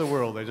 I'm in another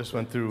world. I just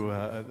went through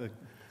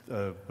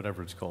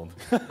whatever it's called.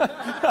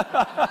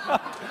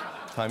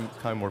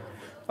 Time warp.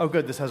 Oh,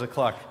 good. This has a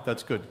clock.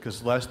 That's good,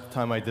 because last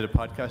time I did a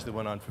podcast, it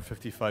went on for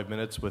 55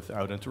 minutes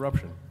without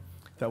interruption.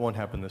 That won't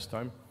happen this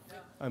time.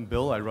 I'm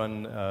Bill. I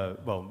run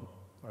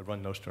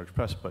No Starch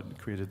Press, but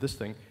created this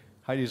thing.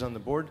 Heidi's on the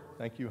board.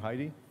 Thank you,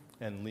 Heidi,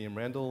 and Liam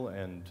Randall,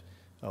 and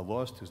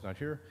Lost, who's not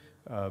here.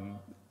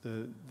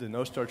 The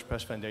No Starch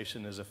Press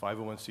Foundation is a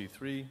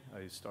 501c3.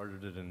 I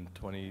started it in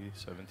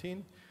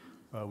 2017.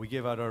 We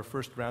gave out our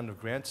first round of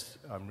grants.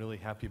 I'm really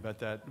happy about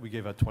that. We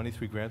gave out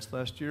 23 grants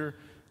last year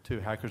to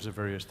hackers of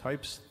various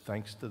types.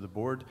 Thanks to the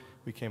board,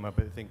 we came up,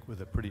 I think,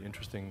 with a pretty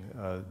interesting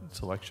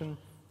selection.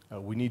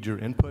 We need your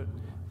input.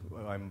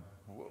 Whoa,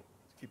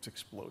 it keeps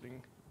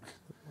exploding.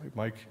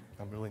 Mike,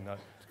 I'm really not,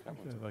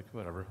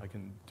 whatever, I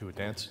can do a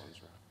dance.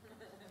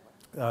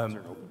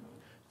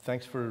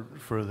 Thanks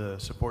for the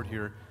support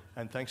here,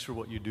 and thanks for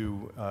what you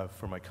do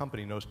for my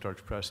company, No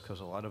Starch Press, because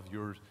a lot of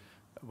yours,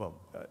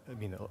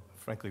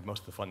 frankly,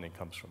 most of the funding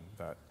comes from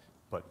that,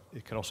 but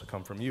it can also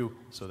come from you,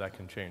 so that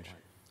can change.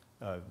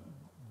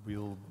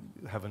 We'll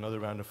have another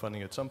round of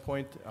funding at some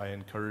point. I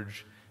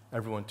encourage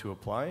everyone to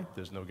apply.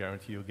 There's no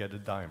guarantee you'll get a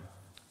dime,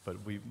 but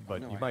you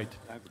might.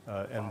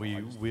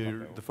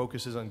 The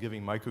focus is on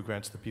giving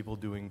microgrants to people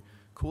doing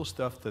cool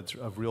stuff that's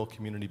of real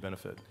community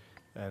benefit.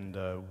 And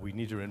we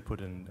need your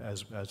input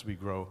as we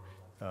grow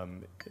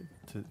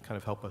to kind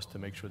of help us to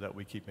make sure that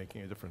we keep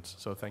making a difference.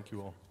 So thank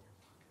you all.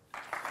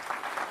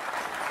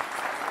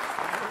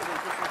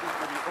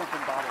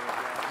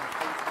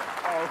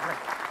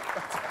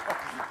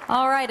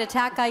 All right,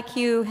 Attack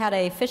IQ had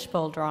a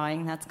fishbowl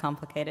drawing. That's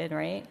complicated,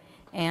 right?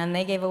 And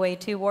they gave away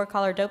 2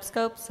 Warcaller dope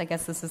scopes. I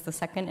guess this is the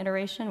second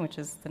iteration, which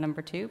is the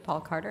number 2,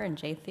 Paul Carter and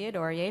Jay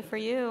Theodore. Yay for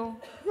you.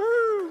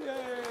 Woo,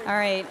 yay. All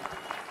right.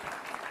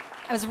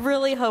 I was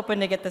really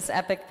hoping to get this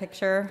epic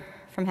picture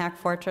from Hack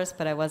Fortress,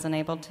 but I wasn't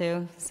able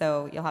to,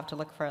 so you'll have to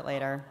look for it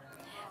later.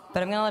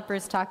 But I'm going to let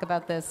Bruce talk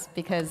about this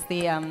because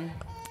the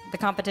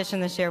competition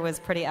this year was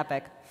pretty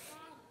epic.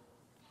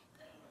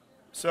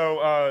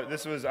 So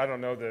this was, I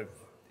don't know, the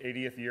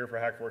 80th year for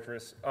Hack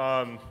Fortress.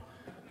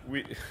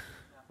 It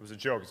was a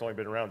joke. It's only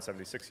been around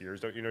 76 years.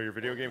 Don't you know your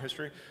video game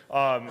history?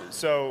 For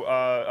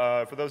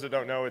those that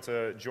don't know, it's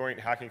a joint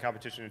hacking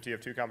competition and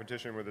TF2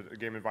 competition where the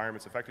game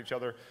environments affect each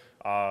other.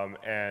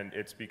 And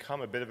it's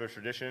become a bit of a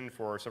tradition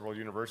for several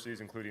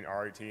universities, including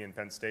RIT and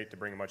Penn State, to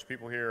bring a bunch of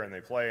people here, and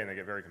they play, and they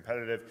get very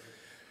competitive.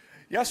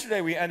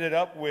 Yesterday, we ended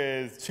up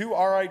with 2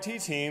 RIT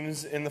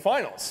teams in the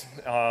finals.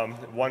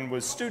 One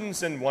was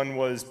students, and one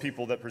was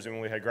people that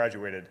presumably had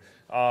graduated.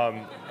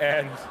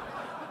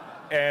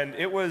 And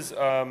it was,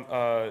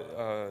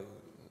 and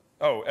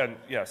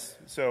yes,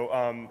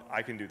 so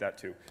I can do that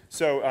too.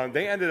 So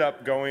they ended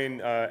up going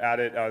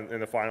at it in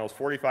the finals,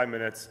 45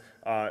 minutes,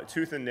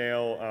 tooth and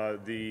nail.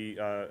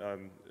 The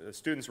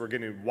students were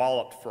getting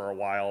walloped for a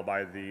while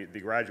by the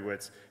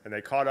graduates, and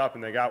they caught up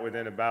and they got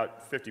within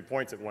about 50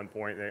 points at one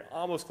point. They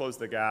almost closed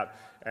the gap,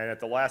 and at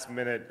the last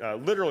minute,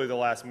 literally the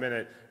last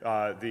minute,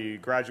 the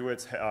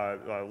graduates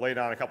laid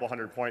on a couple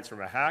hundred points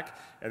from a hack.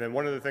 And then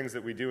one of the things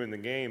that we do in the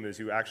game is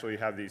you actually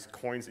have these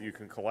coins that you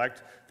can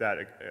collect that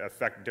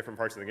affect different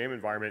parts of the game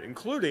environment,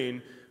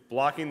 including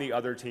blocking the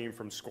other team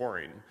from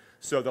scoring.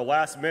 So the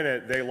last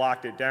minute, they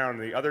locked it down.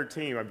 The other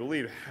team, I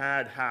believe,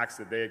 had hacks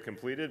that they had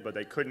completed, but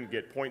they couldn't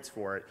get points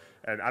for it.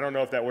 And I don't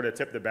know if that would have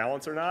tipped the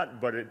balance or not,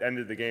 but it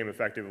ended the game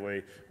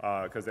effectively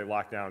because they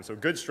locked down. So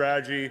good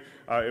strategy.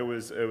 It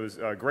was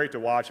great to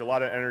watch. A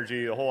lot of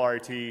energy. The whole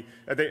RIT.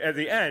 At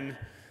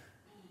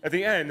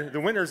the end,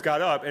 the winners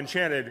got up and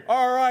chanted,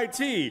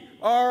 "R-I-T,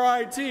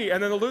 R-I-T,"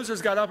 and then the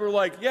losers got up and were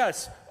like,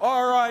 "Yes,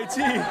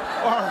 R-I-T,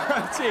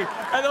 R-I-T,"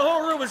 and the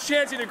whole room was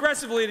chanting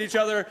aggressively at each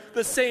other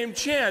the same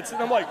chants.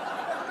 And I'm like,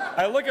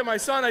 I look at my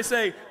son, I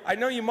say, "I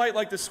know you might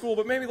like the school,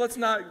 but maybe let's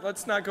not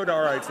go to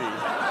RIT."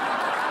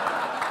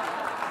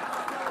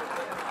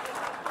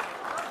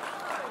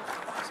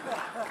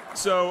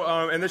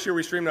 So, and this year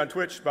we streamed on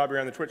Twitch. Bobby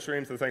ran the Twitch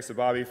stream, so thanks to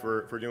Bobby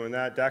for doing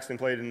that. Daxton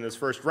played in his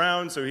first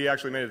round, so he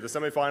actually made it to the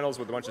semifinals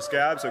with a bunch of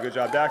scabs, so good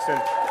job,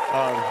 Daxton.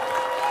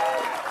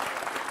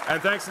 And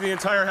thanks to the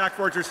entire Hack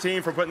Fortress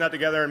team for putting that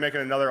together and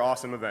making another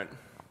awesome event.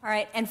 All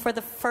right, and for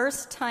the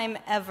first time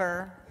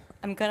ever,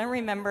 I'm going to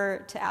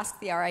remember to ask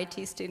the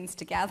RIT students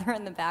to gather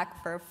in the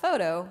back for a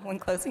photo when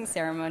closing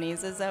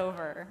ceremonies is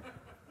over.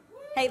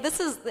 Hey,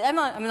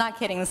 I'm not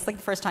kidding. This is like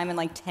the first time in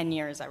like 10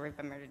 years I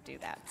remember to do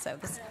that. So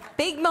this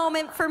big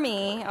moment for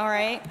me, all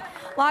right?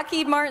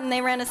 Lockheed Martin,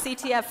 they ran a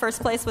CTF.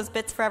 First place was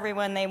Bits for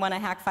Everyone. They won a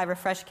Hack 5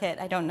 Refresh kit.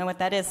 I don't know what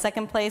that is.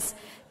 Second place,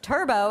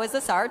 Turbo. Is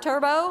this our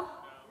Turbo?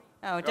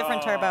 Oh,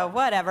 different Turbo.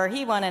 Whatever.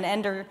 He won an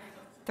Ender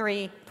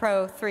 3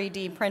 Pro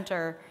 3D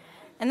printer.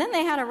 And then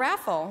they had a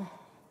raffle,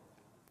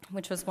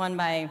 which was won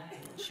by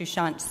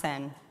Shmoocon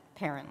Sen,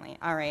 apparently.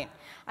 All right.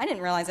 I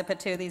didn't realize I put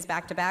 2 of these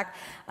back to back.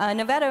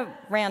 Nevada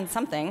ran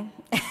something.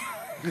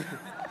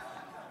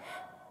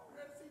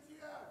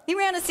 He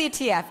ran a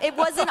CTF. It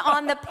wasn't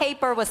on the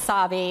paper,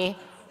 Wasabi.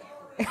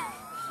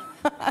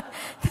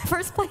 The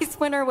first place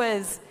winner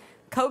was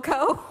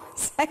Coco.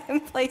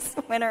 Second place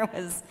winner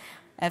was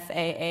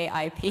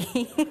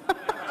FAAIP.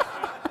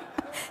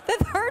 The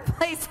third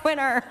place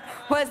winner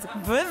was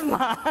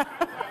Vivma.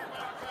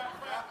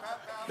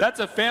 That's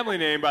a family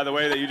name, by the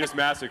way, that you just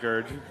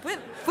massacred. I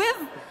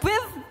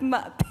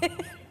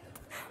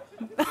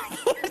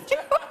can't do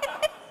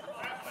it.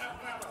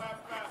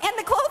 And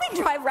the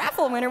clothing drive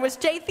raffle winner was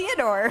Jay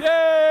Theodore.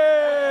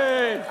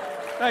 Yay!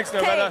 Thanks,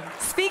 Nevada. Okay,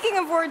 speaking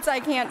of words I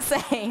can't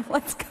say,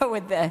 let's go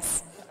with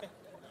this.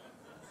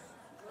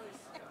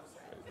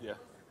 Yeah,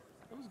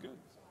 that was good.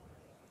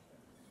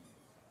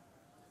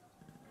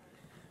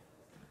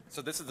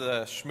 So this is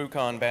the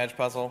Shmoocon badge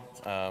puzzle.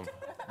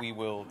 We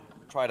will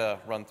try to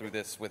run through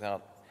this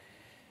without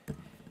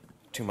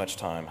too much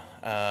time.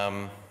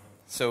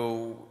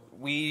 So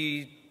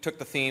we took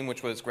the theme,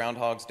 which was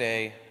Groundhog's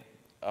Day.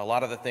 A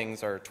lot of the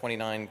things are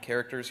 29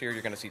 characters here.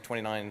 You're going to see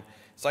 29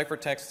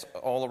 ciphertexts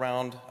all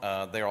around.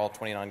 They're all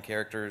 29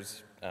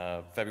 characters.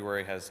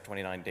 February has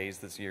 29 days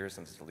this year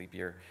since it's a leap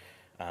year.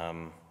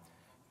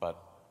 But,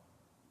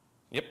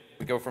 yep,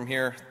 we go from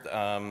here.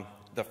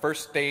 The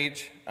first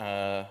stage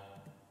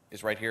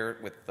is right here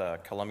with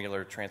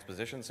columnar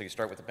transposition. So you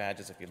start with the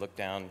badges. If you look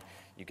down,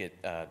 you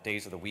get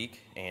days of the week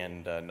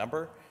and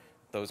number.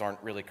 Those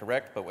aren't really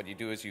correct, but what you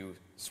do is you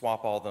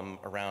swap all them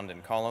around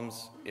in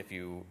columns if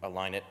you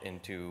align it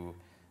into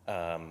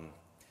the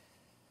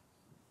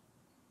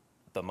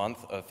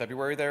month of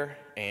February there,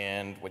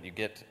 and what you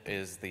get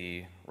is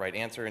the right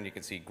answer, and you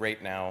can see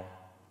great now,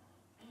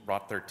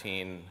 Rot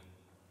 13,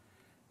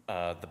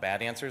 the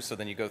bad answers. So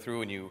then you go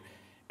through and you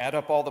add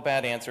up all the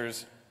bad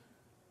answers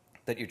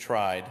that you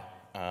tried,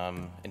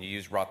 and you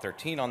use Rot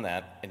 13 on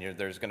that, and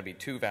there's going to be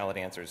 2 valid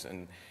answers.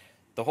 And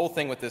the whole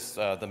thing with this,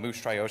 the Moose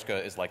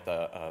Tryoshka is like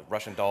the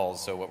Russian dolls.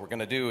 So what we're going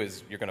to do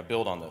is you're going to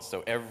build on this.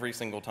 So every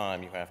single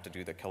time you have to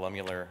do the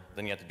columnar,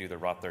 then you have to do the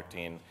Rot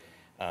 13.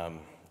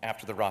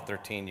 After the Rot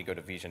 13, you go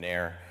to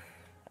Visionaire.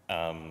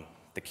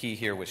 The key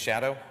here was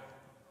Shadow.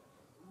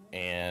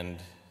 And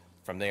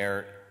from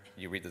there,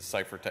 you read the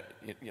cipher. The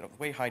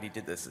way Heidi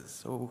did this is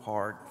so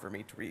hard for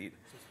me to read.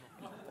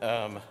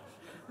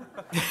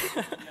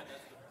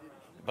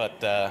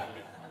 But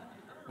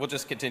we'll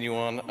just continue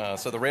on.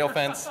 So the rail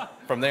fence,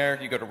 from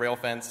there you go to rail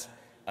fence,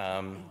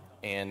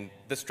 and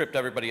this tripped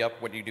everybody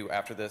up. What do you do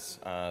after this?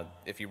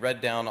 If you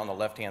read down on the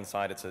left-hand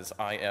side, it says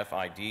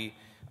IFID.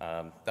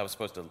 That was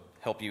supposed to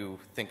help you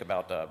think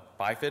about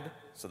BIFID,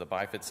 so the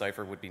BIFID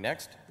cipher would be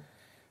next.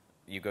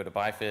 You go to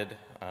BIFID,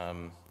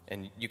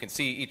 and you can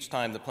see each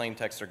time the plain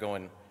texts are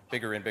going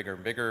bigger and bigger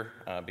and bigger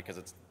because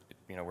it's,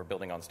 we're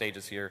building on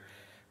stages here.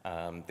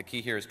 The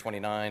key here is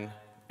 29,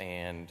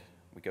 and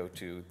we go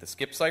to the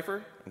skip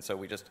cipher, and so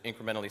we just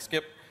incrementally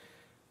skip.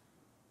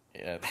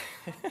 Yeah.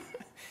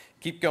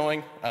 Keep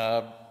going.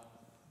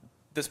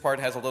 This part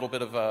has a little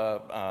bit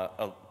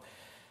of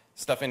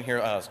stuff in here.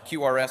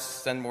 QRS,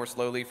 send more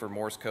slowly for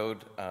Morse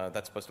code.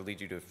 That's supposed to lead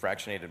you to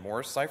fractionated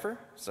Morse cipher.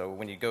 So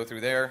when you go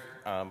through there,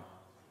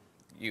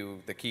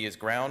 the key is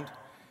ground.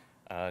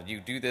 You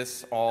do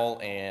this all,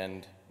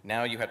 and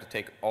now you have to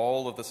take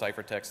all of the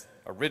ciphertext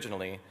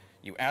originally.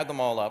 You add them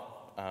all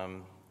up.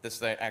 This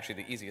is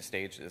actually the easiest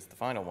stage, is the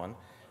final one.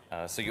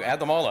 So you add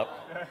them all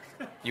up.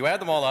 You add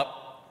them all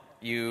up.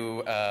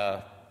 You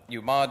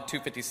mod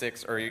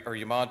 256 or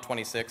you mod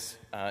 26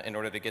 in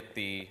order to get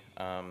the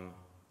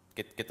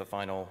get the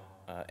final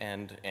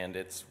end, and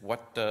it's where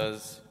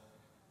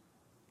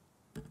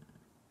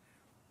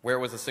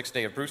was the 6th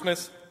day of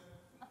Bruceness?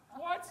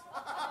 What?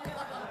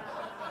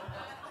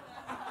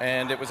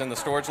 And it was in the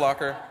storage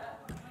locker.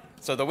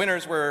 So the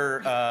winners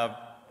were,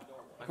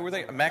 who were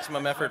they?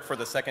 Maximum Effort for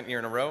the 2nd year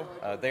in a row.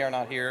 They are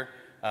not here,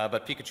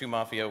 but Pikachu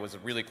Mafia was a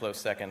really close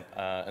second,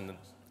 and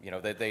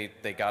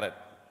they got it.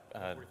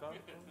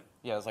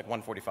 Yeah, it was like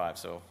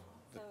 145.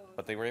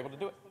 But they were able to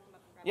do it.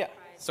 Yeah.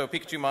 So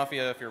Pikachu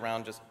Mafia, if you're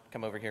around, just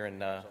come over here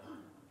and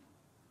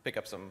pick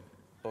up some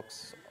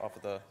books off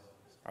of the.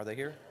 Are they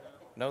here?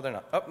 No, they're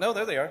not. Oh, no,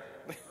 there they are.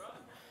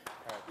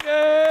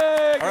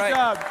 Yay! Good All right.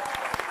 job.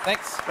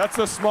 Thanks. That's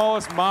the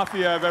smallest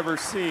mafia I've ever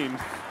seen.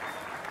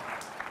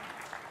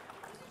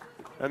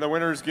 And the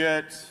winners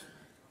get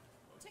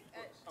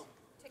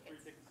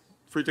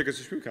free tickets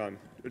to Shmoocon,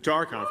 to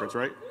our conference,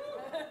 right?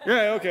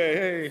 Yeah. Okay.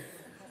 Hey.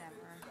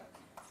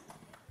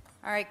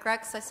 All right,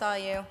 Grex, I saw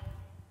you.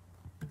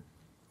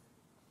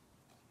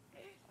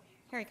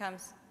 Here he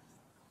comes.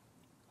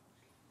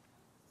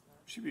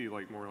 Should be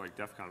more like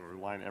DEF CON, where we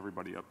line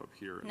everybody up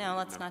here. No,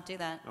 let's not do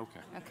that.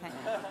 Okay. Okay.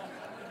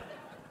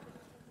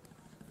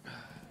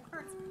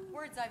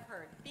 Words I've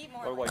heard. Be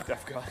more. Oh, like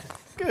DEF CON.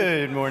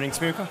 Good morning,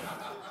 Shmoocon.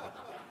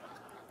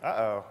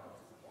 Uh-oh.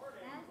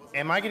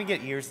 Am I going to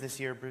get ears this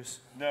year, Bruce?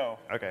 No.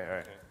 Okay, all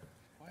right.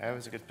 That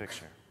was a good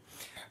picture.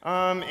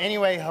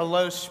 Anyway,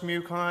 hello,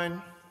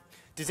 Shmoocon.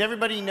 Does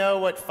everybody know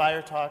what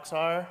fire talks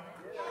are?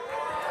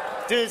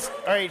 All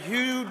right,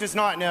 who does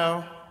not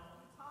know?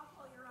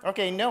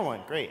 Okay, no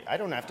one. Great. I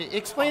don't have to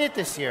explain it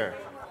this year.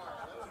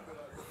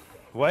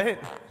 What?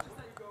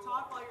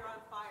 Talk while you're on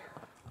fire.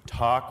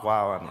 Talk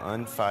while I'm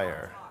on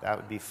fire. That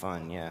would be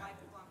fun, yeah.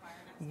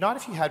 Not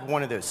if you had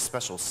one of those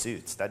special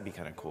suits. That'd be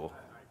kind of cool.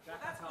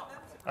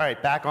 All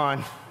right, back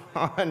on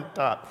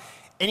top.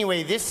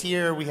 Anyway, this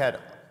year we had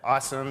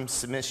awesome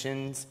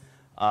submissions.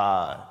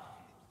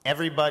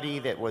 Everybody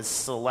that was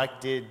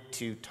selected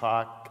to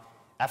talk,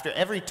 after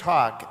every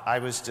talk, I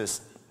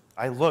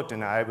looked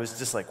and I was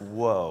just like,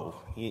 whoa.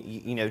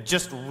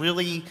 Just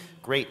really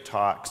great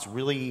talks,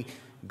 really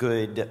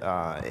good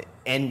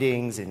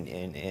endings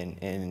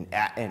and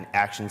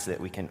actions that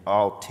we can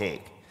all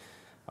take.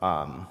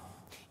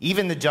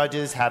 Even the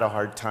judges had a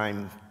hard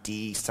time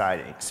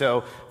deciding.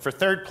 So for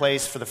 3rd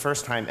place, for the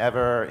first time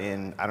ever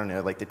in, I don't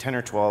know, like the 10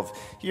 or 12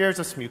 years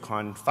of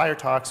Shmoocon Fire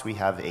Talks, we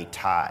have a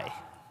tie.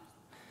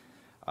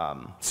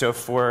 So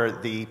for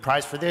the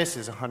prize for this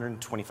is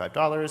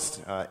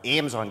 $125,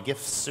 Amazon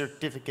gift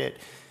certificate.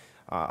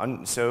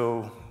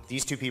 So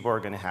these two people are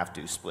going to have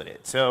to split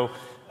it. So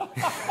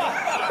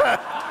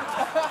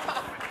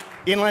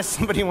unless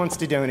somebody wants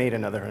to donate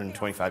another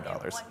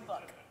 $125.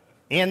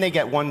 And they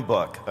get one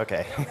book.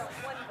 Okay.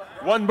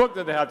 One book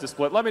that they have to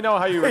split. Let me know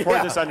how you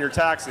report this on your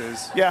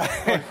taxes.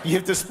 Yeah, you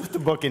have to split the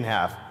book in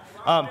half.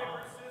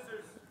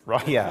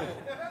 Right, yeah.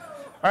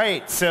 All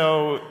right,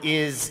 so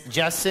is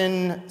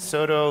Jessen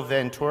Soto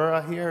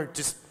Ventura here?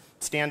 Just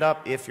stand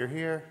up if you're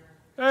here.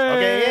 Hey!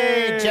 Okay,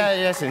 yay,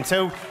 Jessen.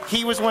 So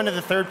he was one of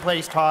the 3rd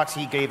place talks.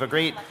 He gave a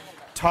great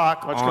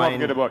talk Let's come up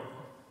and get a book.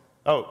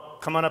 Oh,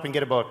 come on up and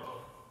get a book.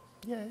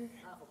 Yay.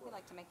 We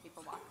like to make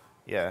people walk.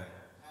 Yeah.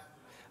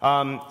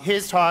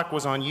 His talk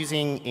was on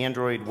using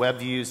Android web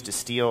views to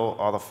steal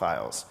all the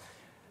files.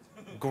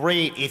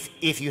 Great.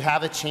 If you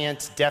have a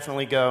chance,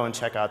 definitely go and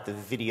check out the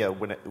video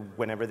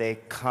whenever they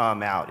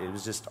come out. It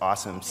was just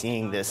awesome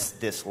seeing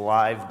this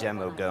live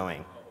demo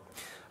going.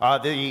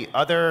 The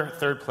other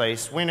 3rd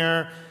place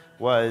winner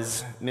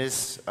was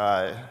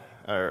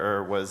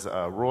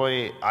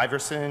Roy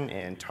Iverson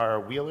and Tara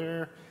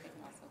Wheeler.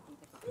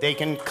 They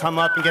can come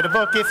up and get a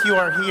book if you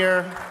are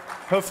here.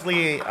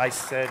 Hopefully,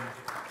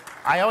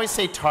 I always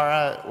say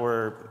Tara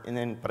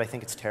but I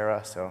think it's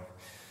Tara, so.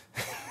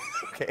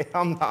 Okay,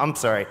 I'm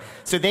sorry.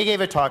 So they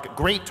gave a talk,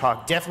 great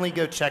talk. Definitely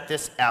go check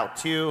this out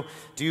too.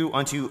 Do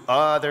unto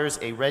others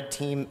a red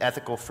team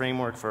ethical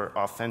framework for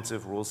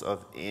offensive rules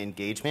of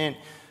engagement.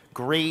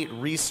 Great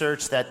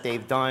research that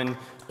they've done.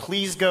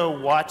 Please go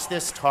watch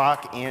this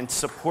talk and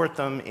support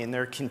them in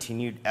their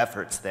continued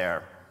efforts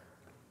there.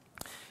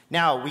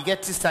 Now, we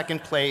get to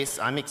second place.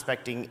 I'm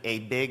expecting a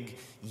big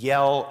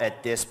yell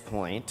at this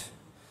point.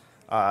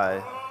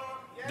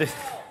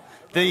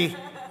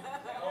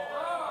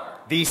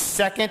 The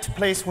second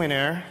place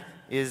winner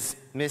is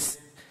Miss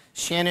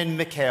Shannon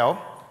McHale.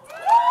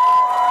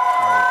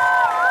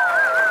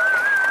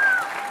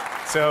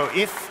 So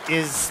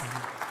is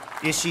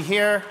she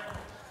here?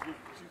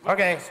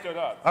 Okay. Stood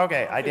up.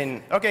 Okay, I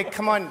didn't. Okay,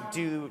 come on.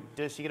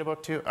 Does she get a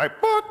book too? All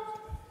right, book.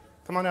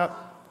 Come on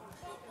up.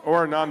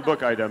 Or a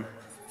non-book item.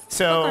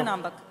 So, Book or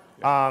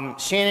non-book?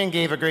 Shannon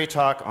gave a great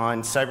talk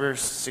on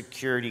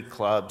cybersecurity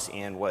clubs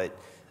and what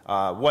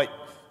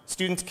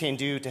students can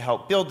do to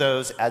help build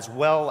those, as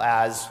well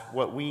as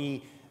what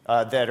we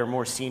that are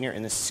more senior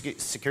in the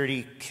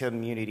security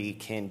community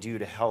can do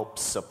to help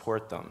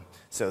support them.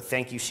 So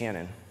thank you,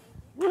 Shannon.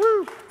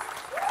 Woohoo!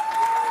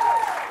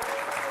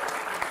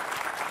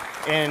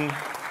 In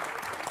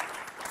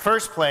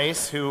first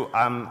place, who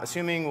I'm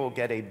assuming will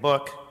get a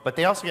book, but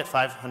they also get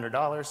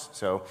 $500,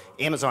 so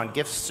Amazon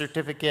gift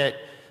certificate,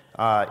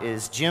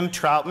 is Jim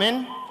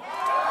Troutman.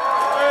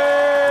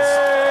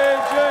 Hey,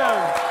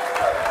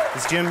 Jim!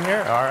 Is Jim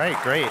here? All right,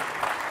 great.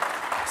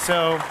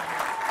 So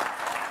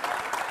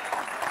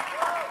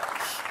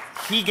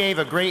he gave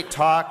a great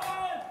talk.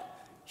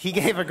 He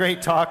gave a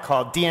great talk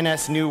called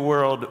DNS New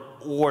World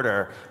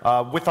Order.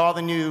 With all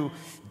the new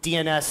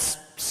DNS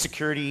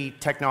security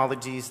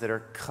technologies that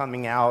are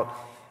coming out,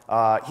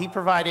 he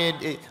provided,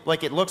 it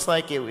looks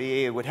like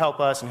it would help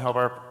us and help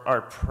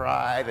our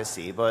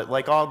privacy, but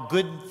like all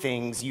good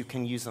things, you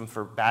can use them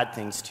for bad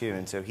things too.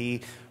 And so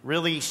he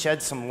really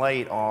shed some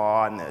light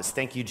on this.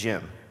 Thank you,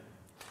 Jim.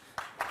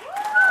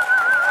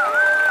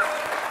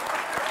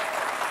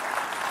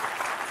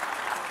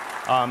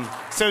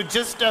 So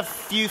just a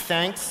few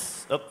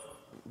thanks. Oh,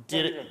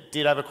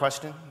 did I have a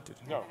question?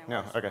 No.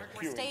 No, okay.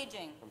 We're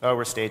staging. Oh,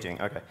 we're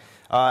staging, okay.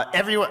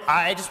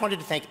 I just wanted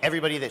to thank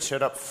everybody that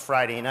showed up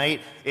Friday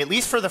night. At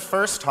least for the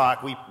first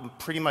talk, we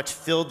pretty much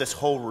filled this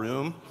whole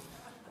room.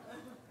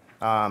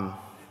 I'm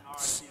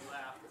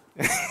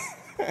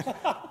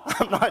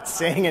not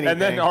saying anything.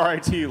 And then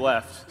RIT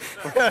left.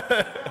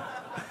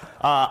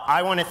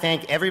 I want to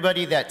thank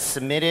everybody that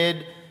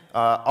submitted,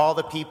 all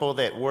the people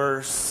that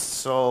were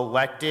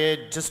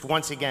selected. Just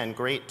once again,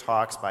 great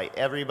talks by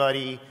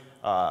everybody.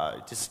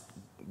 Just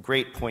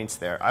great points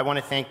there. I want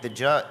to thank the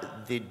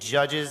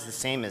judges, the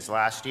same as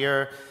last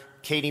year.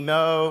 Katie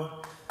Moe,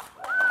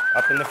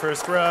 up in the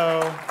first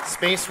row,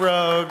 Space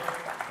Rogue,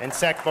 and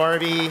Sec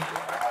Barbie.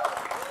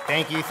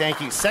 Thank you, thank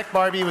you. Sec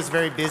Barbie was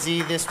very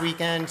busy this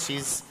weekend.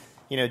 She's,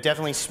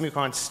 definitely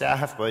Shmoocon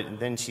staff, but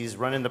then she's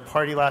running the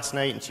party last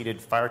night, and she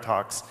did fire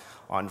talks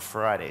on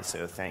Friday,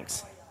 so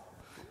thanks.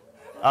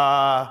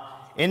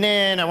 And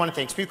then I want to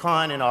thank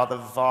Shmoocon and all the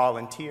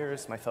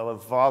volunteers, my fellow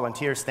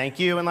volunteers. Thank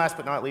you. And last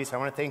but not least, I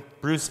want to thank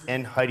Bruce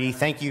and Heidi.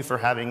 Thank you for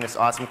having this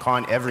awesome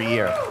con every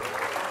year.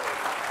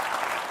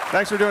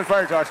 Thanks for doing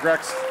Fire Talks,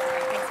 Rex.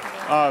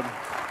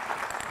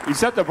 You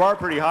set the bar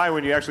pretty high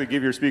when you actually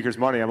give your speakers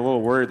money. I'm a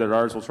little worried that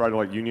ours will try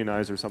to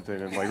unionize or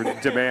something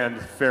and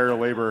demand fair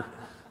labor.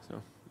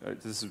 So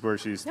this is where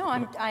she's. No,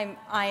 I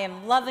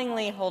am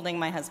lovingly holding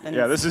my husband's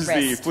Yeah, this is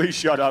wrist. the please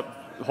shut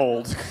up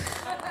hold.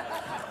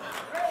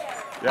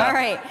 Yeah. All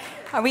right.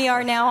 We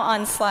are now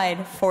on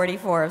slide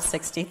 44 of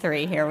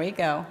 63. Here we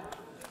go.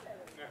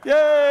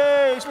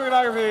 Yay!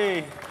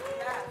 Shmoocon.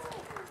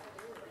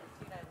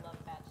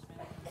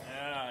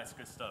 Yeah, it's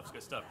good stuff. It's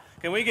good stuff.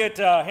 Can we get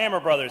Hammer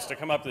Brothers to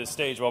come up to the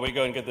stage while we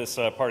go and get this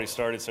party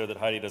started so that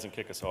Heidi doesn't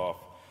kick us off?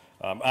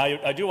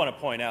 I do want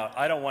to point out,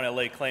 I don't want to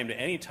lay claim to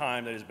any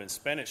time that has been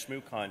spent at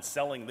Shmoocon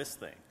selling this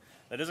thing.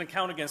 That doesn't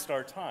count against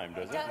our time,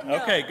 does it? No.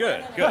 Okay,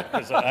 good,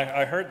 because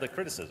I heard the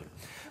criticism.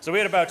 So we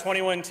had about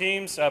 21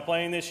 teams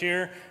playing this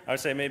year. I would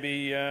say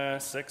maybe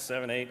 6,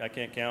 7, 8, I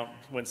can't count.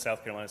 Went to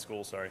South Carolina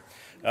school, sorry.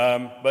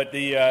 But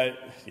we had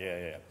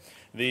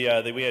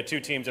 2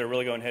 teams that are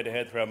really going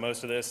head-to-head throughout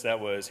most of this. That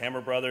was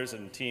Hammer Brothers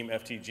and Team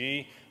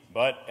FTG.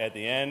 But at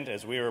the end,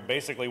 as we were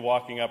basically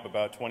walking up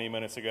about 20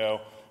 minutes ago,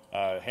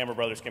 Hammer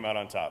Brothers came out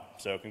on top.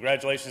 So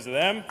congratulations to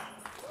them.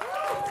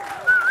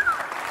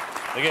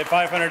 They get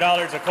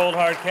 $500 of cold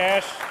hard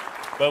cash,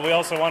 but we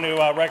also want to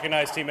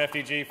recognize Team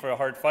FTG for a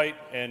hard fight,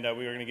 and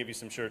we are going to give you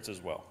some shirts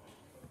as well.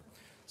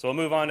 So we'll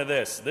move on to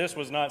this. This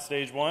was not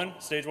stage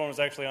 1. Stage 1 was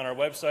actually on our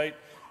website.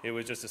 It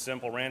was just a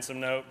simple ransom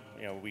note.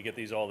 We get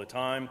these all the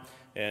time,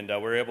 and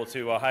we're able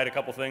to hide a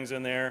couple things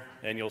in there,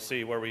 and you'll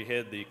see where we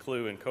hid the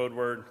clue and code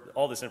word.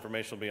 All this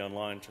information will be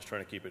online, just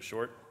trying to keep it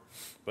short.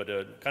 But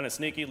kind of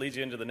sneaky, leads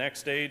you into the next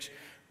stage,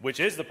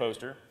 which is the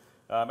poster.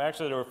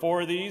 Actually, there were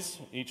 4 of these.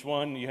 Each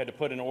one you had to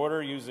put in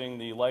order using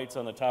the lights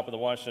on the top of the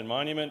Washington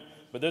Monument.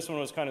 But this one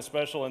was kind of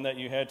special in that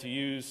you had to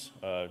use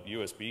a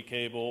USB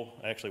cable.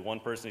 Actually, one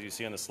person, as you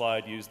see on the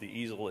slide, used the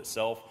easel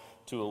itself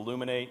to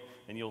illuminate,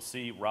 and you'll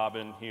see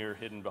Robin here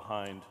hidden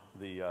behind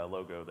the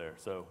logo there.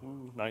 So,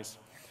 ooh, nice.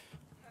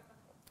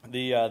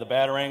 The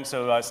Batarang,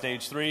 so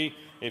stage 3,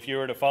 if you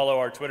were to follow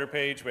our Twitter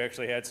page, we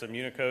actually had some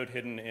Unicode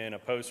hidden in a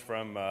post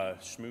from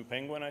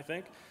Shmoocon, I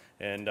think.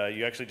 And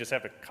you actually just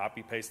have to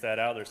copy-paste that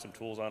out. There's some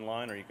tools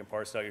online, or you can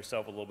parse it out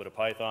yourself with a little bit of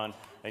Python,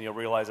 and you'll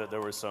realize that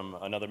there was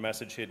another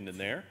message hidden in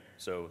there.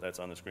 So that's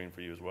on the screen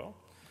for you as well.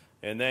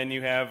 And then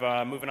you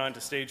have, moving on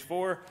to stage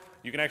 4,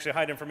 you can actually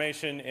hide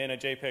information in a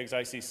JPEG's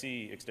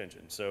ICC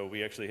extension. So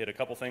we actually hid a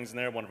couple things in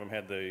there. One of them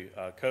had the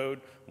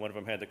code. One of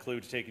them had the clue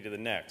to take you to the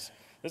next.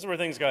 This is where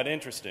things got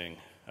interesting.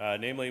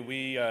 Namely,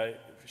 we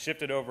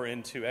shifted over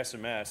into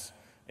SMS,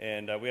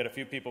 and we had a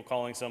few people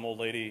calling some old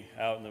lady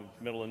out in the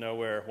middle of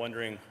nowhere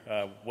wondering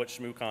what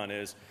Shmoocon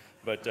is.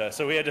 But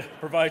so we had to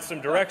provide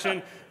some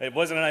direction. It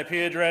wasn't an IP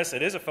address.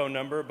 It is a phone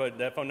number, but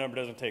that phone number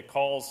doesn't take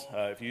calls.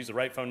 If you use the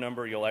right phone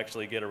number, you'll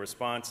actually get a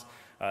response.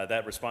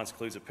 That response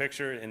includes a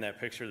picture. In that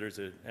picture, there's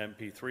an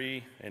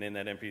MP3, and in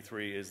that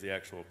MP3 is the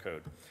actual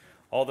code.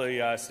 All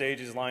the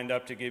stages lined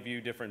up to give you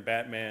different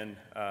Batman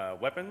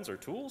weapons or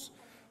tools,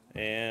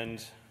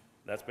 and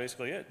that's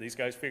basically it. These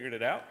guys figured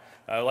it out.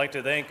 I'd like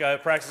to thank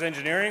Praxis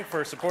Engineering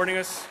for supporting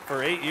us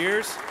for 8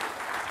 years.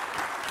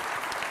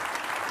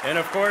 And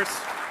of course,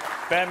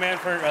 Batman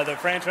for the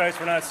franchise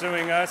for not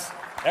suing us.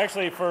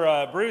 Actually,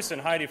 for Bruce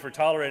and Heidi for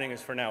tolerating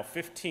us for now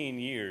 15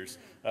 years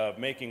of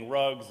making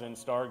rugs and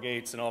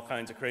Stargates and all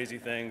kinds of crazy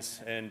things,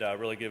 and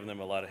really giving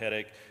them a lot of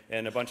headache,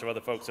 and a bunch of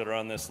other folks that are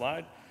on this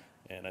slide.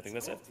 And I think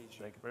that's it.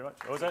 Thank you very much.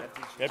 What was that?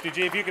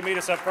 FTG, if you can meet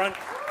us up front.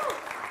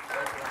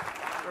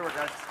 There we go,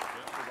 guys.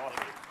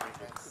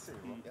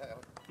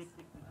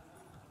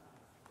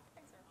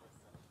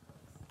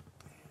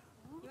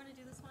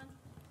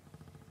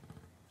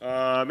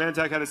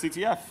 Manatech had a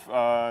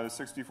CTF,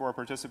 64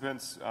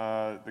 participants.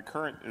 The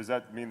current, does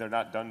that mean they're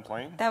not done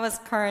playing? That was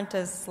current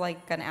as like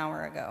an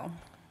hour ago.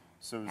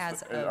 So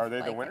are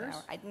they the winners?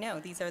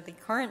 No, these are the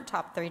current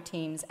top 3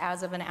 teams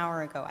as of an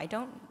hour ago. I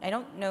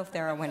don't know if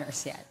there are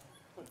winners yet.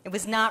 It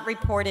was not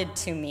reported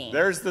to me.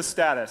 There's the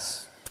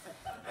status.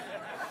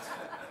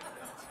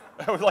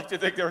 I would like to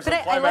think there was a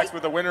climax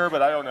with a winner,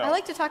 but I don't know. I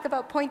like to talk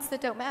about points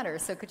that don't matter,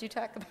 so could you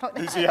talk about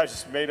that? Yeah,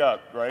 just made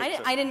up, right?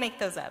 I didn't make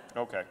those up.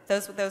 Okay.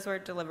 Those were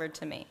delivered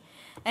to me.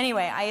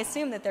 Anyway, I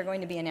assume that they're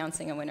going to be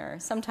announcing a winner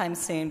sometime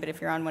soon, but if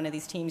you're on one of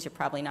these teams, you're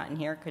probably not in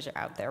here because you're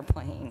out there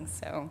playing.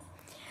 So,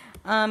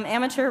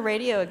 amateur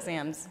radio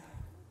exams.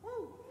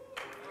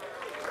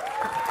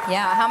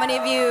 Yeah, how many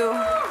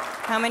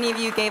of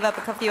you gave up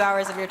a few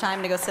hours of your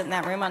time to go sit in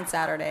that room on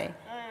Saturday?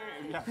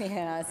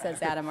 Yeah, it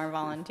says Adam, our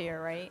volunteer,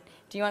 right?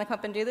 Do you want to come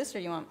up and do this, or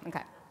you want?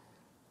 Okay.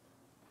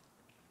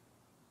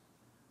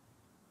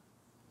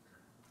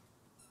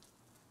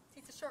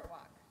 It's a short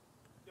walk.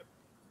 Yep,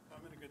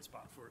 I'm in a good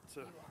spot for it.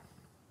 So,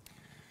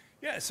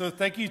 yeah. So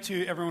thank you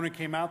to everyone who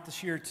came out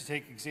this year to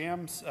take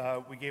exams.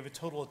 We gave a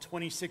total of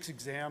 26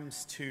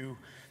 exams to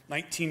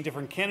 19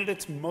 different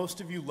candidates. Most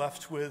of you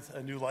left with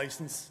a new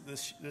license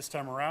this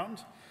time around.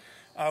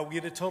 We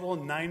had a total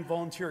of 9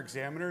 volunteer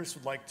examiners.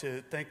 Would like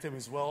to thank them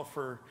as well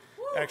for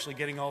actually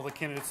getting all the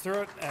candidates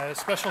through it.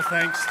 Special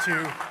thanks to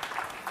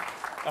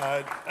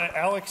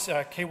Alex,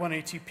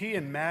 K1ATP,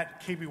 and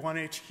Matt,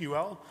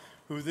 KB1HQL,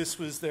 who this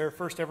was their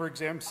first ever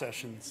exam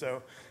session.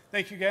 So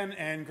thank you again,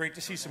 and great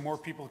to see some more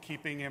people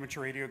keeping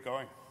amateur radio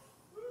going.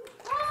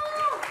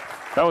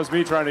 That was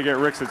me trying to get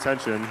Rick's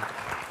attention.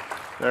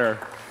 There.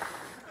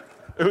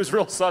 It was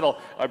real subtle.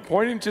 I'm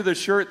pointing to the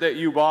shirt that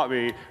you bought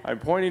me. I'm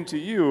pointing to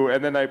you,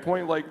 and then I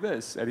point like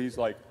this, and he's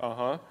like,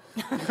 uh-huh.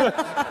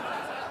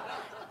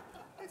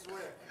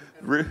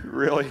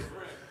 Really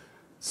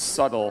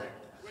subtle.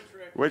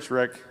 Which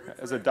Rick?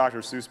 As a Dr.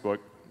 Seuss book.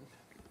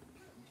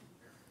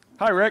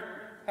 Hi, Rick.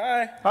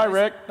 Hi. Hi,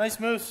 Rick. Nice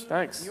moose.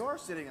 Thanks. You are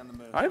sitting on the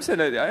moose. I'm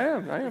sitting. I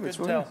am. It's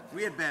tell.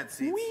 We had bad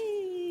seats.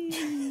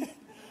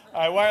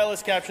 All right,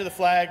 wireless capture the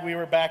flag. We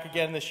were back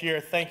again this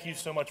year. Thank you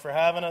so much for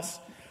having us.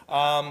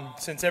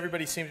 Since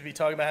everybody seems to be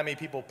talking about how many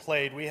people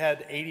played, we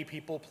had 80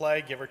 people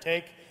play, give or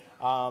take.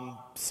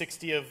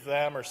 60 of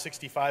them or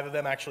 65 of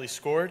them actually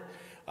scored.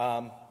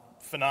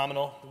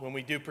 Phenomenal. When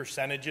we do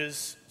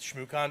percentages,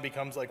 Shmoocon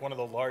becomes like one of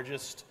the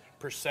largest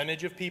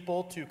percentage of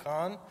people to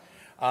con.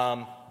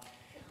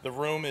 The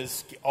room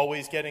is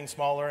always getting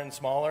smaller and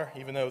smaller,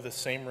 even though the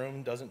same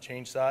room doesn't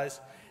change size.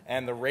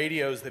 And the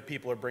radios that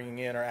people are bringing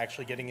in are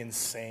actually getting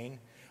insane.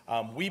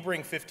 We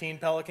bring 15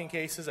 Pelican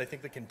cases. I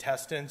think the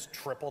contestants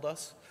tripled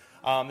us.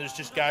 There's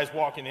just guys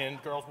walking in,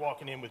 girls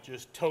walking in with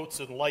just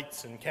totes and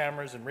lights and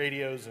cameras and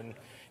radios and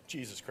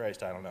Jesus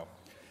Christ, I don't know.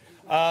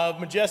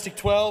 Majestic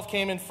 12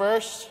 came in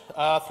first,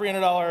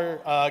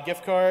 $300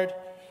 gift card.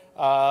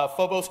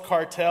 Phobos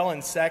Cartel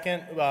in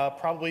second,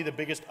 probably the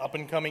biggest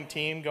up-and-coming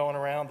team going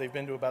around. They've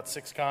been to about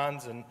 6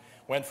 cons and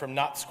went from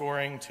not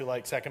scoring to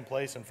like second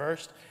place and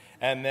first.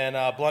 And then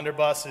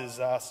Blunderbuss is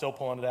still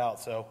pulling it out.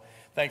 So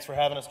thanks for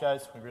having us,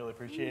 guys. We really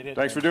appreciate it.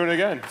 Thanks for doing it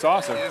again. It's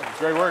awesome. It's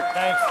great work.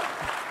 Thanks.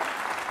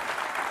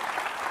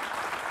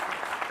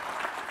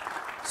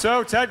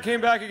 So Ted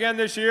came back again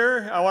this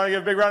year. I want to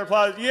give a big round of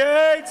applause.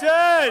 Yay,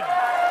 Ted!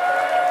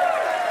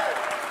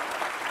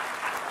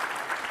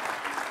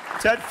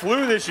 Ted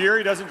flew this year.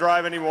 He doesn't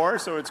drive anymore,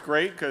 so it's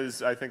great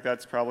because I think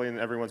that's probably in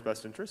everyone's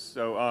best interest.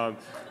 So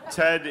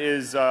Ted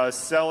is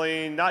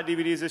selling, not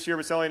DVDs this year,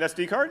 but selling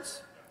SD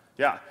cards.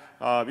 Yeah.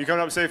 You coming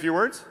up and say a few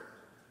words?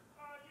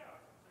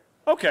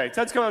 Yeah. Okay,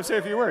 Ted's coming up and say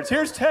a few words.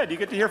 Here's Ted. You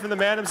get to hear from the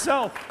man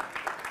himself.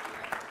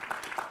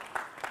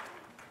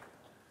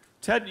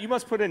 Ted, you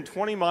must put in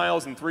 20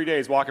 miles in 3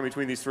 days walking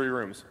between these 3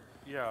 rooms.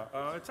 Yeah,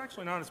 it's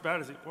actually not as bad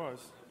as it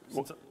was.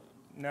 Since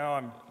now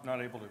I'm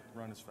not able to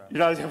run as fast. You're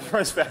not able to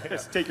run as fast. Yeah.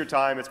 Take your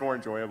time. It's more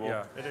enjoyable.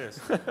 Yeah, it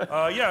is.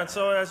 Yeah, and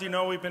so as you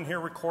know, we've been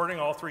here recording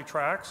all 3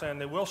 tracks, and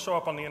they will show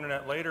up on the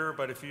internet later,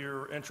 but if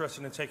you're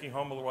interested in taking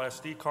home a little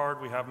SD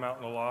card, we have them out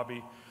in the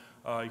lobby.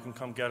 You can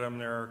come get them.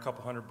 They're a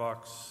couple $100,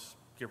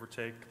 give or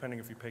take, depending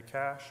if you pay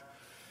cash.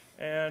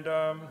 And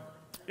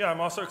yeah,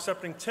 I'm also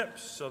accepting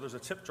tips, so there's a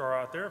tip jar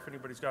out there. If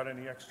anybody's got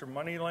any extra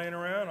money laying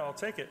around, I'll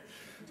take it.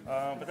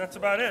 But that's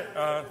about it.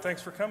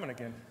 Thanks for coming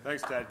again.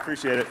 Thanks, Ted.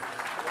 Appreciate it.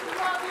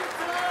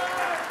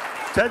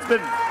 Ted's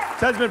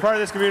been part of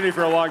this community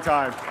for a long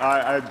time.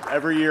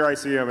 Every year I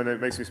see him, and it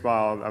makes me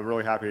smile. I'm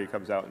really happy he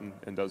comes out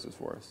and does this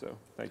for us. So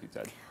thank you,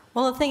 Ted.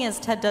 Well, the thing is,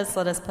 Ted does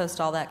let us post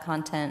all that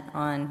content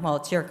on, well,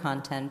 it's your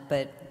content,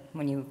 but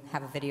when you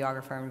have a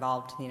videographer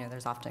involved, you know,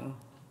 there's often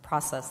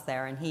process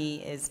there, and he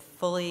is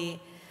fully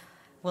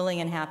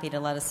willing and happy to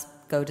let us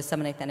go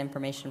disseminate that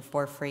information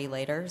for free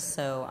later.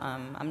 So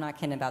I'm not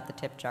kidding about the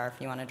tip jar. If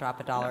you want to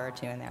drop $1 or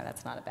 $2 in there,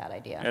 that's not a bad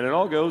idea. And it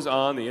all goes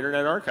on the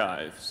Internet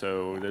Archive.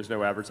 So there's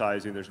no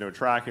advertising, there's no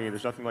tracking,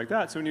 there's nothing like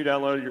that. So when you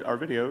download our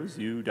videos,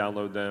 you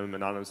download them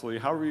anonymously,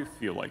 however you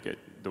feel like it,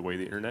 the way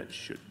the Internet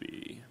should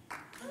be.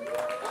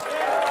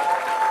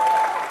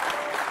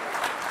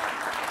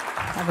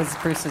 That was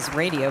Bruce's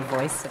radio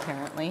voice,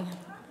 apparently.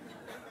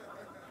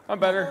 I'm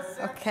better.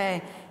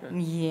 Okay.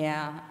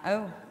 Yeah.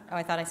 Oh,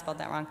 I thought I spelled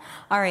that wrong.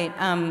 All right.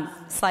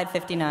 Slide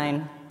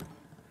 59.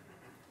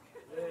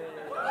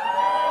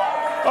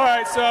 All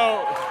right.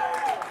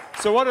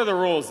 So what are the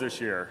rules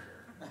this year?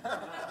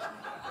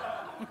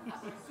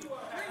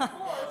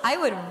 I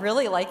would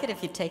really like it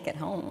if you take it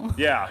home.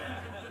 Yeah.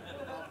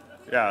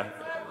 Yeah.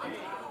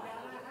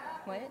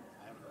 What?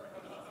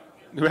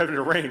 We haven't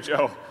arranged.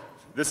 Oh,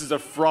 this is a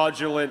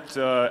fraudulent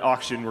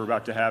auction we're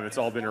about to have. It's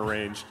all been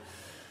arranged.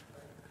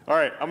 All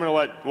right,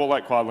 we'll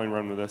let Quadlane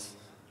run with this.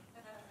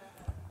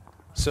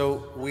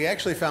 So we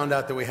actually found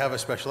out that we have a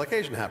special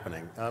occasion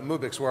happening.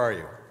 Mubix, where are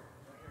you?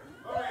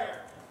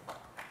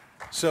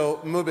 So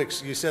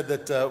Mubix, you said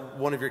that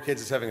one of your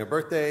kids is having a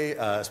birthday,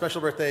 a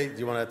special birthday. Do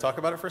you want to talk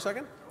about it for a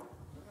second?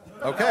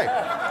 Okay.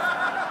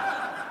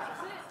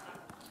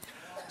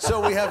 So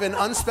we have an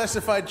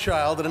unspecified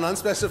child and an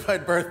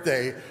unspecified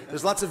birthday.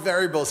 There's lots of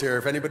variables here.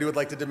 If anybody would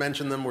like to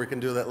dimension them, we can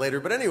do that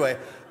later. But anyway,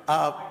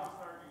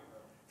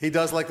 he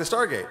does like the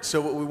Stargate.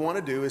 So what we want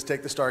to do is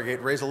take the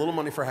Stargate, raise a little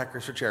money for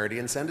Hackers for Charity,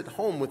 and send it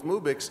home with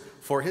Mubix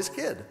for his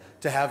kid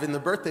to have in the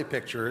birthday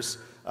pictures.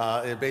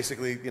 And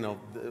basically, you know,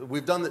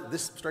 we've done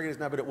this Stargate has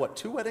now been at what,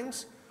 2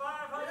 weddings?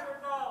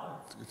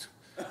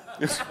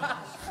 $500.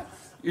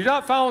 You're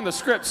not following the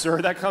script,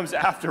 sir. That comes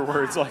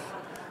afterwards. Like,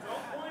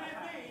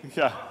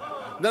 yeah.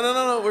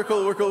 No. We're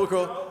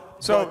cool.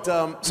 So,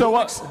 but, so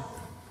what?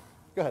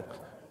 Go ahead.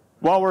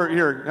 While we're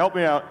here, help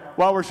me out.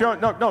 While we're showing,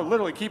 no,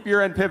 literally, keep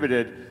your end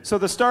pivoted. So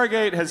the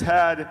Stargate has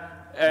had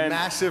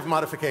massive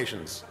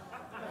modifications.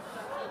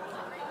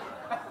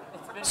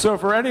 So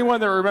for anyone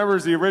that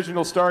remembers the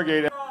original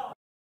Stargate,